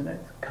anyways, and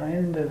it's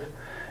kind of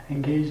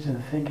engaged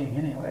in thinking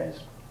anyways.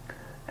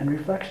 And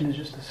reflection is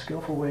just a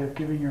skillful way of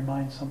giving your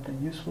mind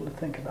something useful to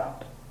think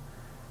about.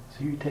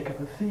 So you take up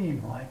a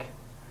theme like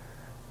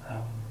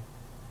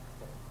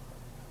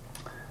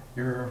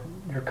your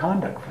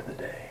conduct for the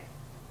day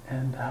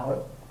and how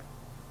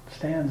it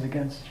stands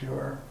against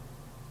your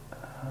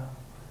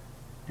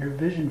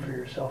vision for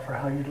yourself or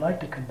how you'd like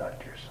to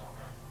conduct yourself.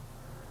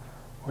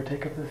 Or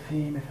take up the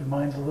theme, if your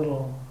mind's a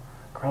little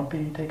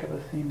grumpy, take up a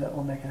theme that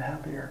will make it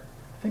happier.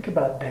 Think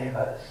about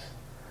devas.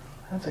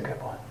 That's a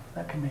good one.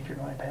 That can make your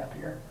mind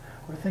happier.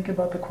 Or think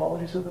about the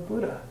qualities of the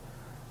Buddha,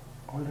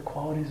 or the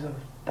qualities of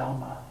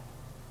Dhamma,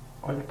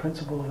 or the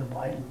principle of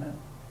enlightenment.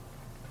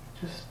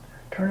 Just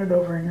turn it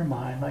over in your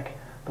mind like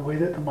the way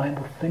that the mind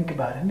will think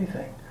about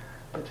anything.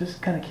 But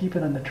just kind of keep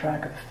it on the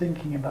track of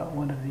thinking about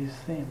one of these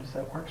themes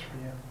that works for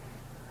you.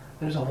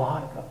 There's a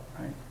lot of them,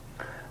 right?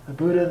 The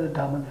Buddha, the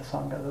Dhamma, the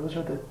Sangha, those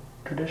are the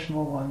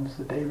traditional ones.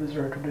 The devas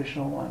are a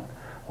traditional one.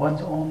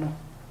 One's own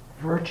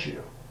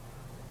virtue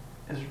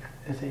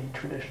is a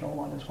traditional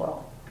one as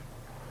well.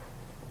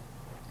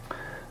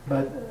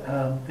 But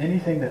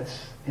anything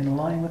that's in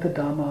line with the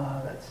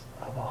Dhamma, that's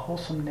of a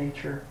wholesome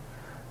nature,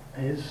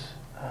 is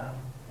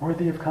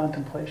worthy of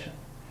contemplation.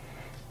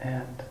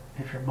 And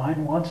if your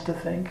mind wants to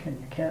think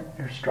and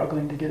you're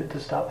struggling to get it to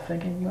stop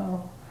thinking,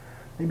 well,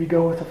 maybe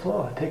go with the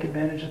flow. Take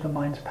advantage of the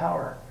mind's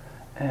power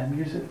and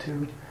use it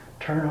to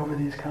turn over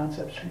these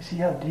concepts. See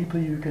how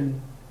deeply you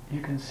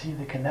can see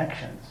the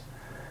connections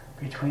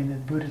between the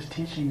Buddha's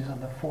teachings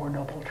on the Four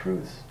Noble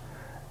Truths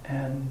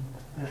and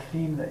the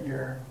theme that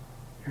you're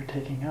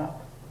taking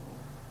up.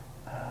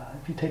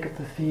 If you take up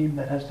the theme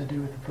that has to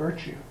do with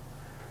virtue,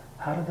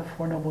 how do the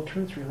Four Noble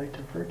Truths relate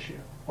to virtue?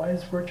 Why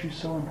is virtue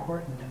so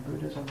important in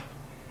Buddhism?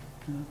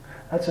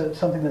 That's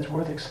something that's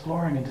worth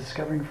exploring and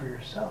discovering for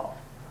yourself,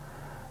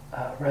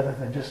 rather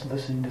than just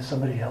listening to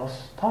somebody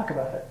else talk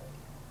about it.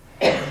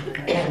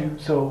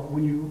 So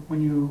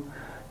when you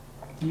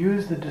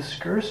use the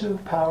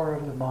discursive power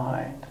of the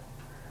mind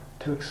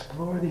to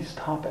explore these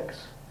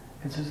topics,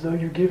 it's as though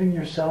you're giving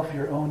yourself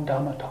your own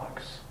Dhamma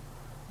talks.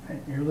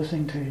 Right? You're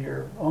listening to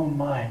your own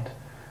mind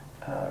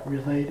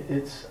relate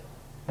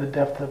the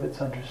depth of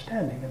its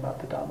understanding about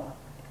the Dhamma.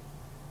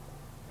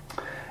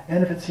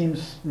 And if it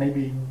seems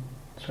maybe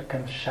sort of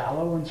kind of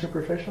shallow and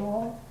superficial,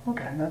 well,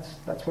 okay,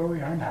 that's where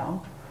we are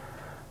now.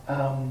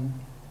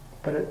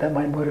 But that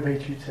might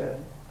motivate you to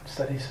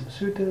study some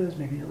suttas,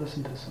 maybe you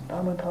listen to some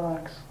Dhamma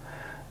talks,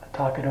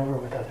 talk it over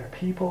with other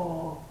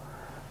people,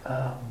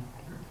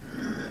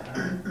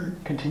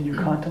 continue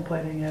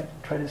contemplating it,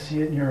 try to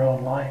see it in your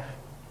own life,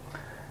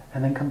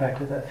 and then come back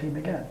to that theme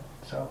again.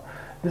 So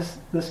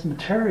this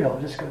material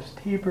just goes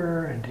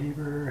deeper and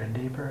deeper and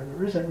deeper.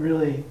 There isn't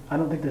really, I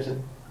don't think there's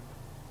a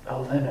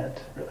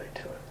limit really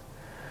to it.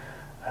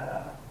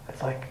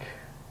 It's like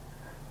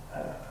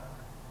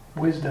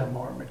wisdom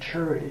or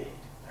maturity.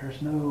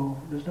 There's no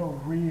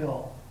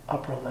real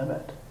upper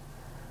limit.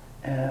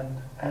 And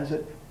as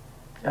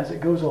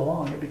it goes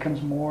along, it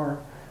becomes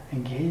more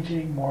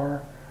engaging,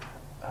 more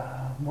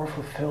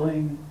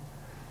fulfilling,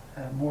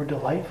 more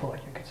delightful,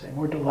 you could say,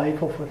 more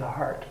delightful for the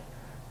heart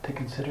to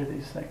consider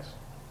these things.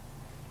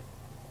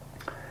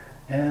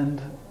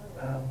 And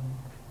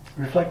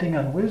reflecting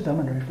on wisdom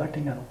and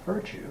reflecting on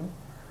virtue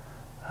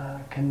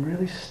can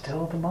really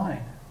still the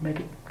mind, make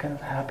it kind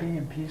of happy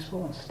and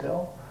peaceful and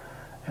still.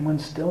 And when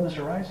stillness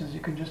arises, you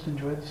can just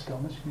enjoy the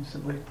stillness. You can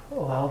simply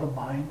allow the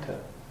mind to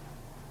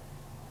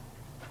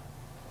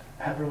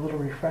have a little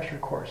refresher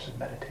course in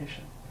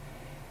meditation.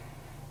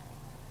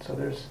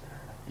 So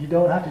you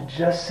don't have to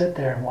just sit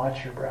there and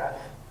watch your breath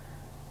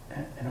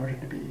in order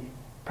to be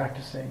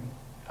practicing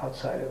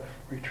outside of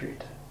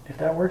retreat. If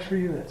that works for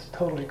you, that's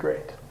totally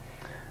great.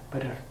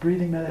 But if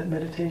breathing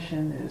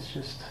meditation is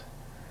just,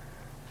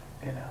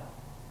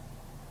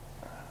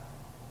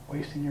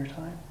 wasting your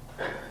time,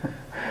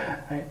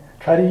 right?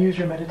 Try to use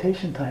your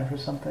meditation time for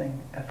something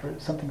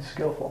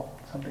skillful,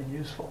 something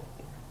useful.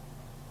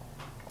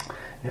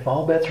 If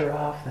all bets are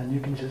off, then you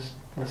can just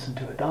listen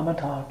to a Dhamma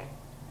talk.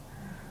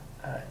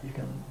 You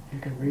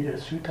can read a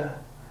sutta.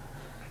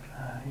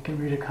 You can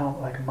read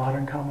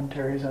modern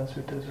commentaries on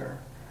suttas are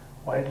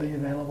widely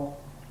available,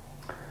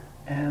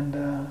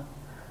 and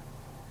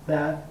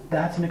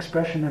that's an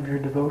expression of your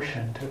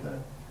devotion to the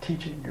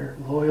teaching, your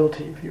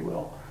loyalty, if you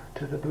will,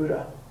 to the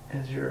Buddha,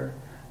 is your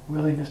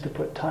willingness to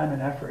put time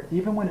and effort,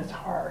 even when it's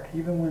hard,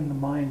 even when the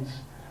mind's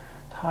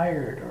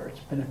tired or it's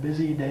been a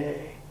busy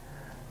day,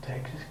 to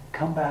just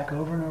come back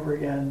over and over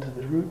again to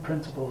the root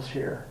principles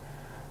here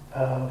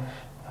of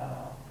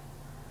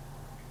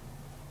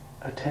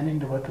attending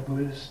to what the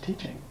Buddha is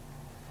teaching,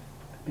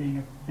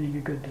 being a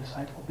good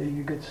disciple, being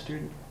a good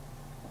student.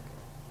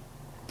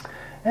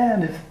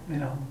 And if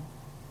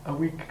a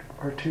week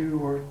or 2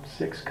 or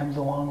 6 comes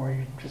along where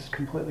you just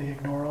completely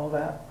ignore all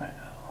that,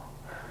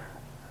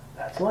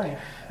 that's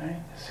life, right?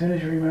 As soon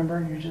as you remember,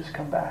 you just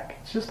come back.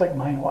 It's just like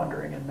mind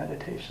wandering in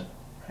meditation,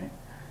 right?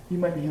 You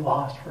might be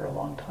lost for a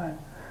long time,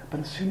 but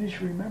as soon as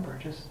you remember,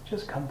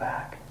 just come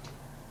back.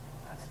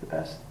 That's the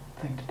best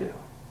thing to do.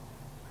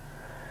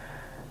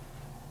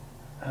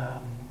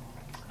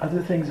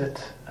 Other things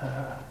that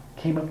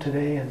came up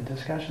today in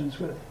discussions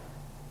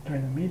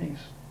during the meetings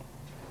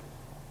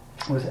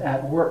was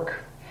at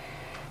work.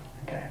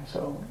 Okay,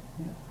 so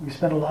we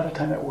spend a lot of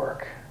time at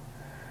work.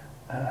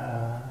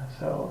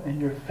 So in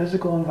your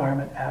physical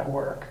environment at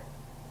work,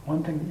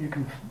 one thing that you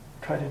can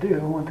try to do,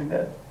 one thing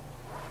that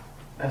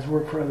has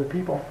worked for other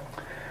people,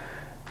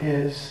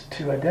 is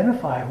to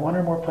identify one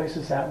or more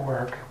places at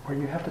work where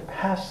you have to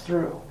pass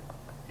through,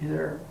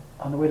 either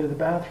on the way to the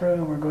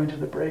bathroom or going to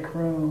the break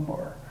room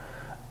or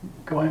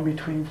going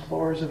between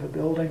floors of a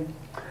building,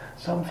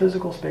 some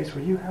physical space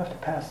where you have to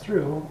pass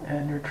through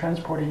and you're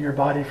transporting your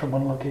body from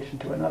one location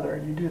to another.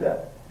 And you do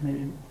that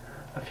maybe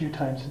a few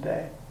times a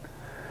day.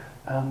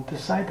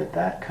 Decide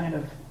that kind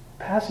of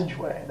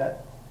passageway,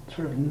 that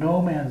sort of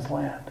no man's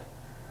land,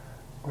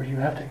 where you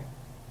have to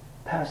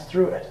pass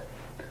through it,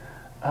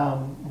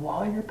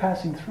 while you're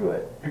passing through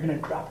it, you're going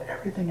to drop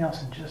everything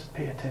else and just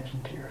pay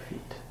attention to your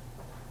feet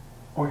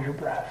or your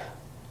breath.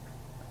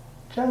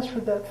 Just for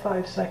that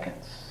 5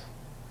 seconds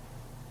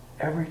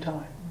every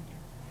time.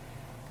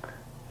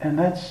 And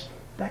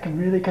that can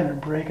really kind of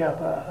break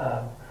up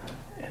a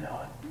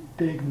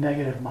big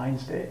negative mind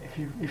state.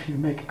 If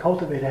you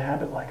cultivate a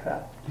habit like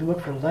that, you look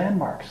for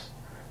landmarks,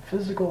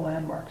 physical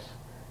landmarks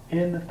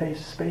in the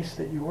space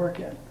that you work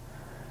in,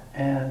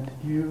 and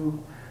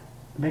you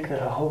make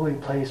that a holy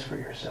place for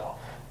yourself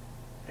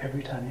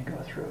every time you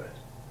go through it.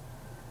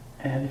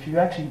 And if you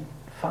actually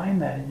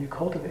find that and you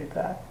cultivate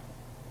that,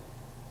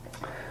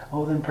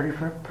 then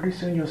pretty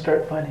soon you'll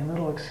start finding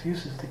little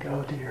excuses to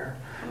go to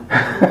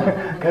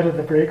go to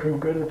the break room,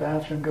 go to the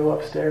bathroom, go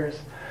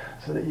upstairs,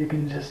 so that you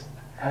can just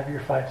have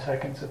your 5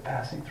 seconds of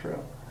passing through.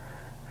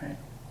 Right?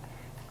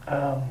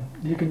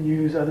 You can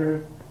use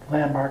other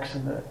landmarks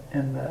in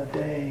the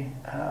day.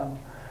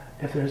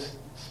 If there's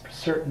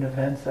certain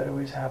events that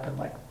always happen,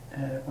 like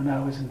when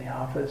I was in the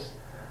office,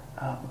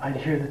 I'd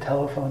hear the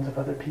telephones of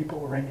other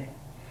people ringing.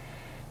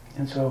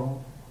 And so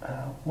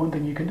one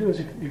thing you can do is,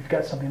 if you've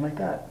got something like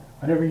that,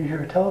 whenever you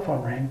hear a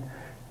telephone ring,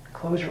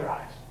 close your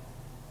eyes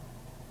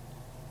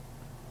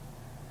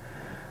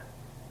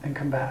and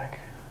come back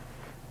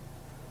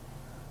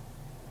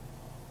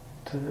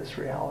to this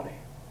reality.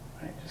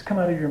 Right? Just come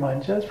out of your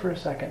mind just for a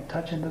second,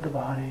 touch into the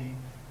body,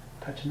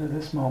 touch into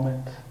this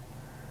moment.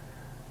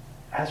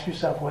 Ask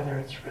yourself whether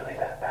it's really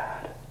that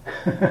bad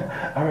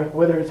or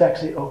whether it's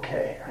actually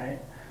okay, right?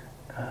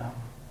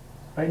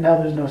 Right now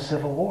there's no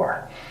civil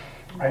war.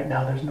 Right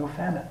now there's no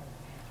famine.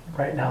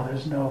 Right now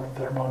there's no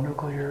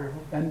thermonuclear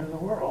end of the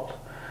world.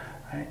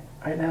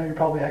 Right now you're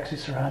probably actually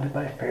surrounded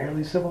by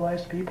fairly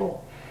civilized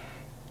people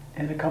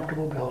in a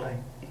comfortable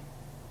building.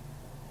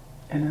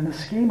 And in the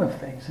scheme of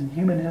things, in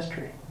human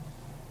history,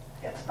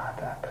 it's not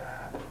that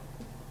bad.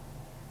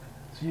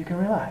 So you can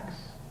relax.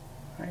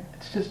 Right?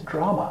 It's just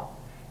drama.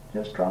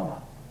 Just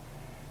drama.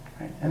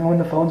 Right? And then when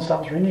the phone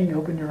stops ringing, you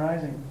open your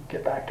eyes and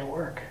get back to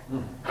work.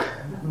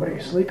 What, are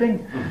you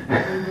sleeping?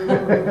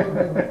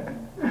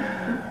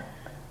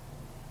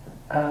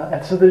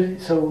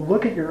 And so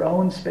look at your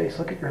own space,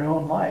 look at your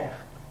own life.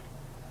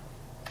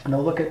 And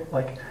look at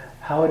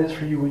how it is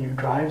for you when you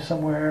drive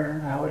somewhere,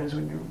 how it is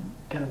when you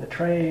get on the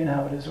train,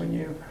 how it is when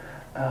you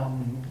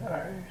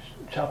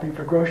shopping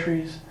for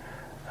groceries,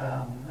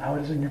 how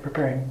it is when you're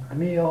preparing a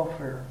meal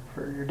for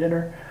your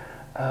dinner,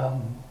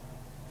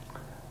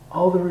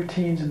 all the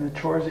routines and the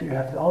chores that you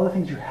have to, all the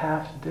things you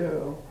have to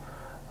do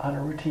on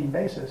a routine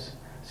basis.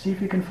 See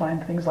if you can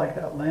find things like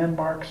that,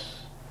 landmarks,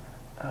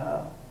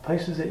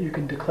 places that you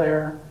can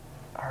declare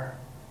are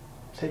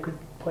sacred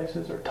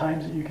places, or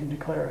times that you can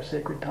declare are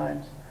sacred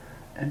times,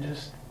 and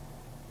just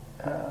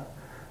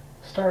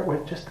start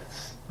with just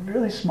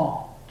really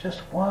small, just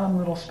one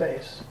little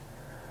space,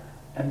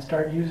 and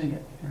start using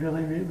it.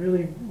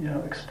 Really,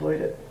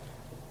 exploit it.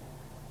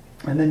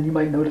 And then you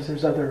might notice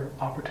there's other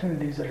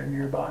opportunities that are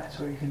nearby,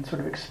 so you can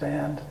sort of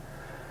expand.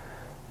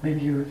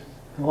 Maybe you,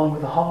 along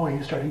with the hallway,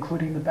 you start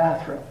including the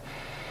bathroom.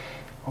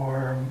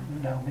 Or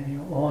maybe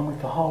along with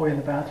the hallway and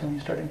the bathroom, you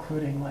start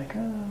including like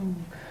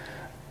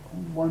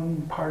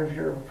one part of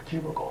your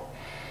cubicle.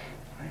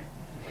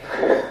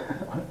 Right?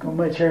 When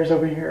my chair's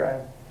over here,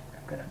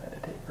 I'm going to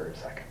meditate for a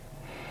second.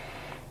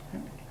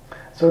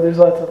 So there's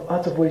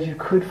lots of ways you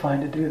could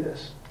find to do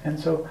this. And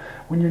so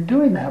when you're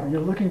doing that, when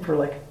you're looking for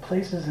like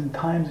places and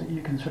times that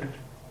you can sort of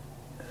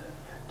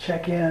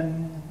check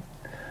in,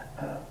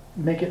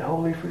 make it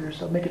holy for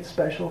yourself, make it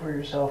special for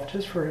yourself,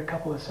 just for a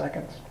couple of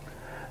seconds.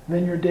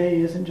 Then your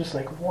day isn't just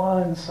like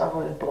one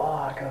solid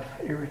block of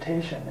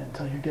irritation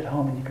until you get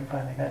home and you can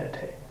finally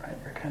meditate, right?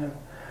 You're kind of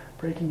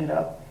breaking it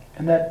up,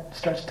 and that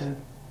starts to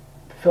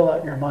fill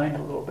out your mind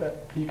a little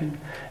bit. You can,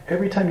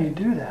 every time you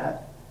do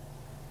that,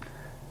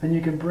 then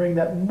you can bring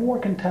that more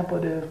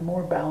contemplative,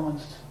 more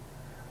balanced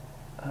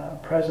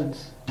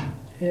presence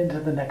into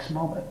the next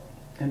moment,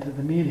 into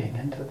the meeting,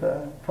 into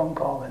the phone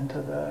call,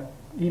 into the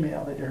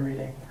email that you're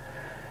reading.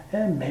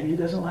 And maybe it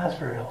doesn't last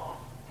very long,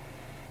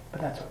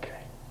 but that's okay.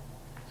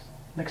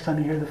 Next time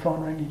you hear the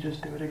phone ring, you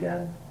just do it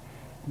again.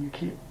 And you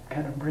keep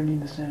kind of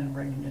bringing this in and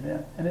bringing it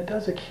in. And it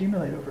does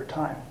accumulate over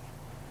time.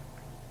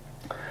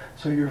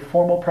 So your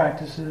formal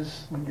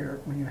practices, when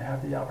you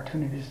have the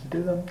opportunities to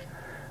do them,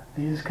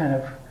 these kind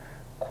of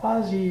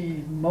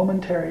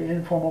quasi-momentary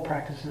informal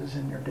practices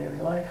in your daily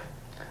life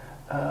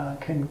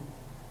can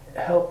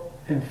help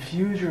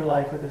infuse your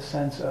life with a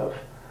sense of,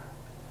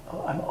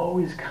 I'm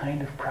always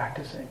kind of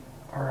practicing,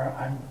 or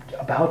I'm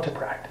about to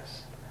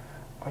practice,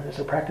 or there's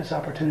a practice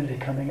opportunity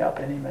coming up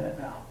any minute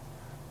now,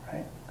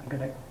 right? I'm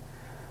going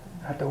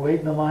to have to wait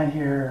in the line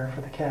here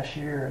for the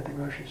cashier at the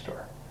grocery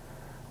store.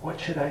 What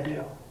should I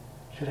do?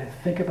 Should I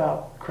think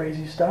about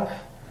crazy stuff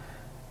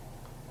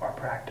or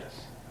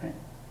practice, right?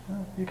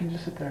 Well, you can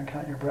just sit there and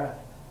count your breath,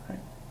 right?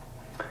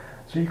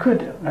 So you could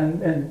do,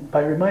 and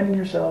by reminding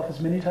yourself as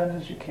many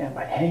times as you can,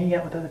 by hanging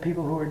out with other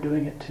people who are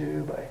doing it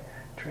too, by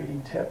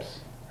trading tips,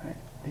 right?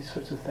 These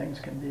sorts of things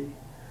can be,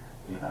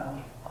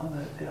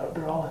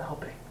 they're all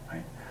helping,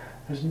 right?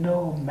 There's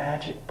no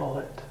magic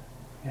bullet.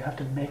 You have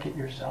to make it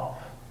yourself,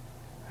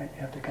 right? You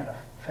have to kind of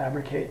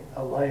fabricate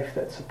a life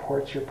that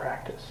supports your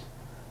practice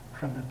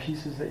from the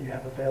pieces that you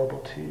have available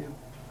to you,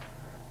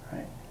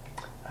 right?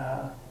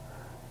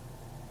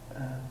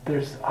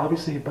 There's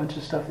obviously a bunch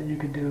of stuff that you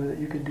could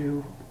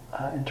do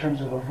in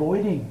terms of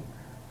avoiding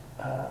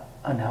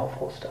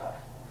unhelpful stuff.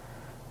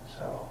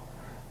 So,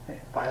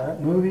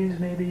 violent movies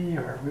maybe,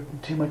 or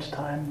too much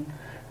time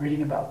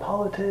reading about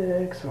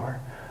politics, or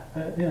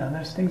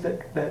there's things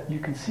that you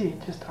can see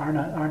just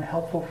aren't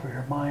helpful for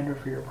your mind or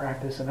for your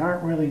practice, and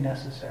aren't really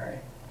necessary,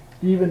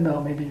 even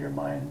though maybe your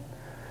mind,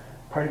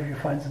 part of you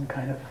finds them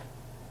kind of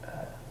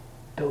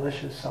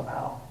delicious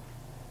somehow.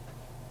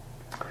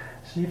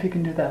 See if you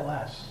can do that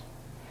less.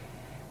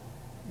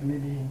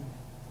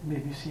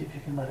 Maybe see if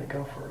you can let it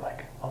go for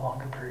like a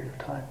longer period of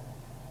time.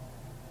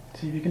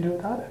 See if you can do it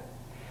without it.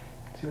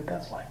 See what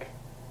that's like.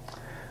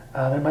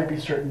 There might be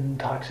certain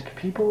toxic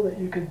people that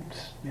you could,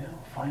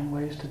 find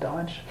ways to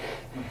dodge,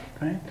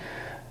 right?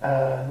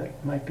 There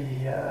might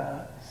be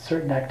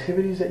certain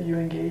activities that you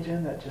engage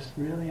in that just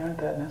really aren't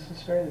that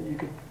necessary, that you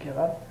could give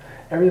up.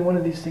 Every one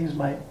of these things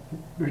might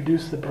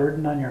reduce the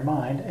burden on your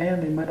mind,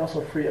 and they might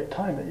also free up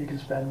time that you can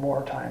spend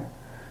more time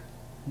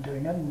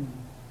doing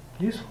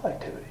useful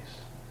activities.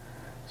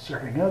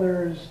 Serving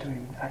others,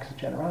 doing acts of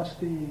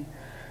generosity,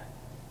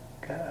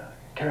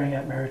 carrying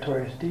out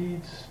meritorious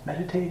deeds,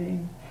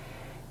 meditating,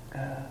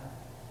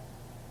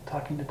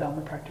 talking to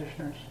Dhamma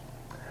practitioners.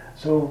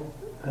 So,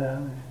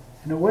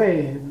 in a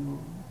way,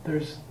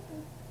 there's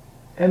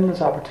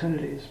endless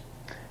opportunities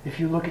if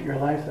you look at your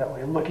life that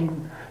way,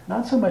 looking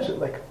not so much at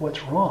like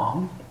what's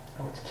wrong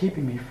or what's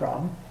keeping me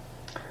from.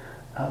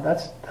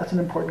 That's an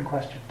important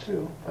question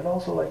too, but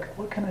also like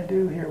what can I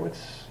do here?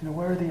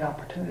 Where are the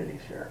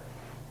opportunities here?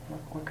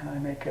 What can I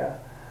make?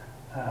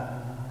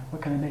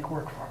 What can I make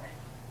work for me?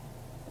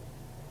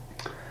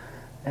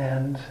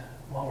 And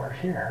while we're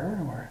here,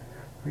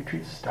 the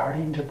retreat's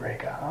starting to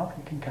break up.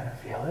 You can kind of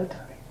feel it.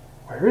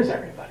 Where is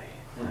everybody?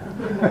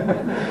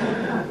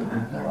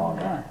 They're all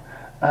gone.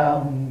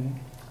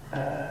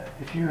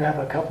 If you have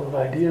a couple of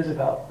ideas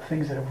about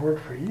things that have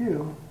worked for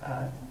you,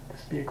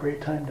 this would be a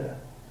great time to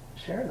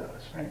share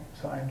those, right?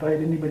 So I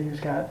invite anybody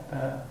who's got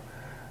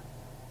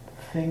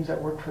things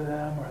that work for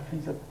them or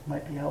things that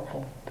might be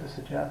helpful to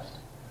suggest.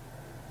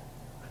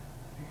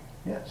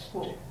 Yes.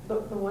 Well, the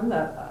one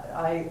that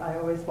I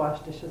always wash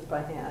dishes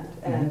by hand,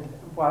 and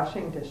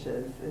washing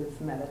dishes is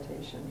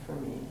meditation for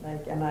me.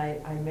 Like, and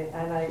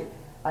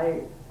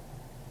I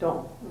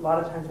don't. A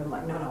lot of times I'm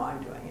like, no,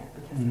 I'm doing it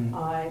because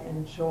I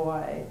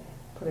enjoy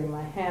putting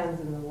my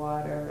hands in the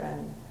water.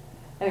 And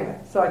anyway,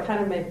 so I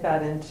kind of make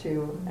that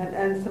into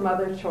and some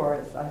other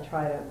chores. I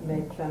try to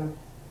make them.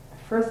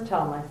 First,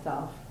 tell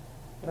myself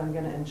that I'm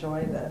going to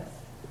enjoy this,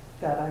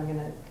 that I'm going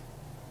to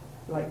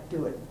like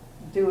do it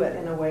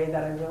in a way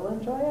that I will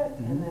enjoy it,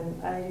 and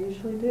then I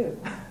usually do.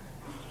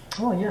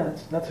 Well, yeah,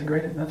 that's a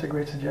great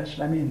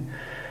suggestion. I mean,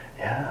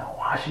 yeah,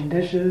 washing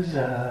dishes,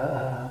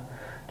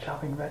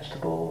 chopping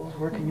vegetables,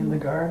 working in the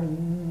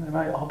garden, it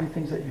might all be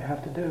things that you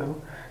have to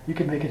do. You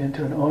could make it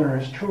into an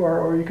onerous chore,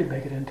 or you could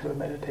make it into a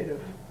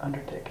meditative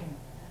undertaking.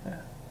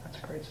 Yeah, that's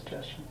a great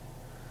suggestion.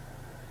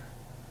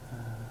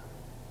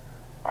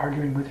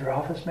 Arguing with your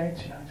office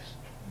mates, just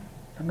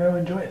I'm going to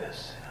enjoy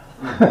this.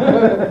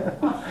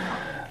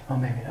 Well,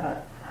 maybe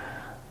not.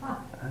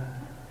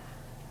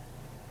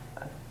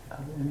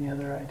 Any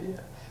other ideas,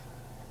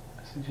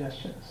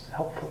 suggestions,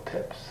 helpful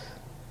tips?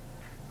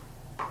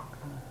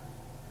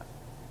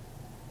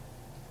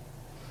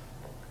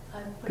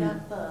 I put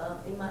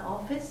up in my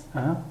office.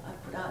 I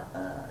put up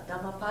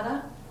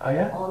Dhammapada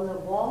on the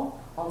wall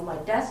on my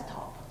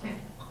desktop.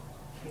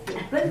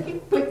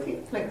 Blinking.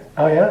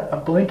 Oh yeah, a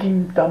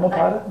blinking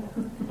Dhammapada?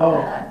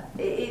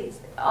 It's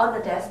on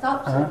the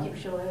desktop, so it keeps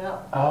showing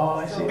up. Oh,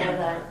 I see. So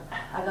that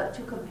I got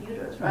two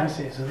computers, right? I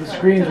see. So the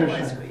screens are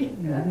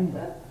showing.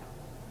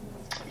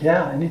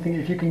 Yeah, anything,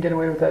 if you can get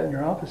away with that in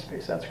your office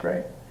space, that's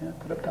great. Yeah,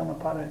 put up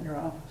Dhammapada in your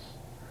office.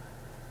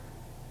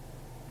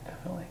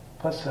 Definitely.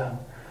 Plus,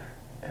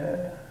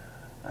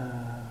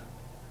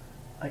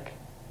 like,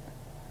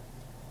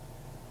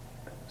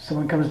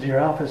 someone comes to your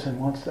office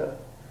and wants to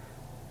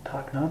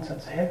talk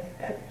nonsense. Hey,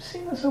 have you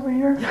seen this over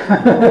here?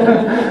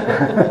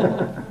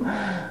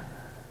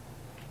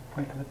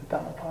 Point them at the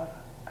Dhammapada.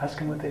 Ask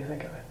them what they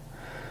think of it.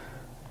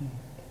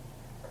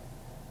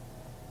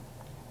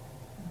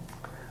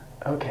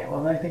 Okay,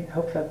 well, I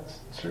hope that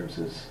serves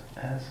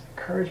as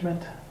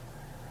encouragement.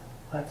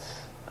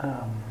 Let's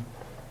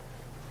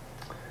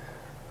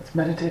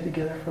meditate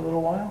together for a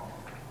little while.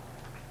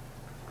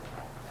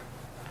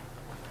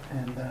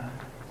 And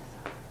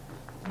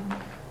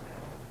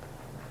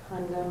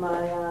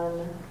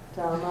Andamayan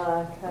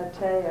Dhamma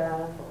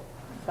Kateya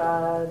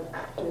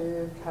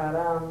Sadhu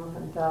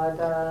Karam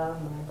Dada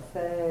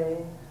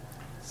Mase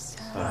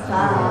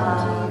Sadhu,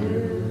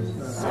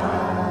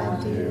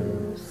 sadhu.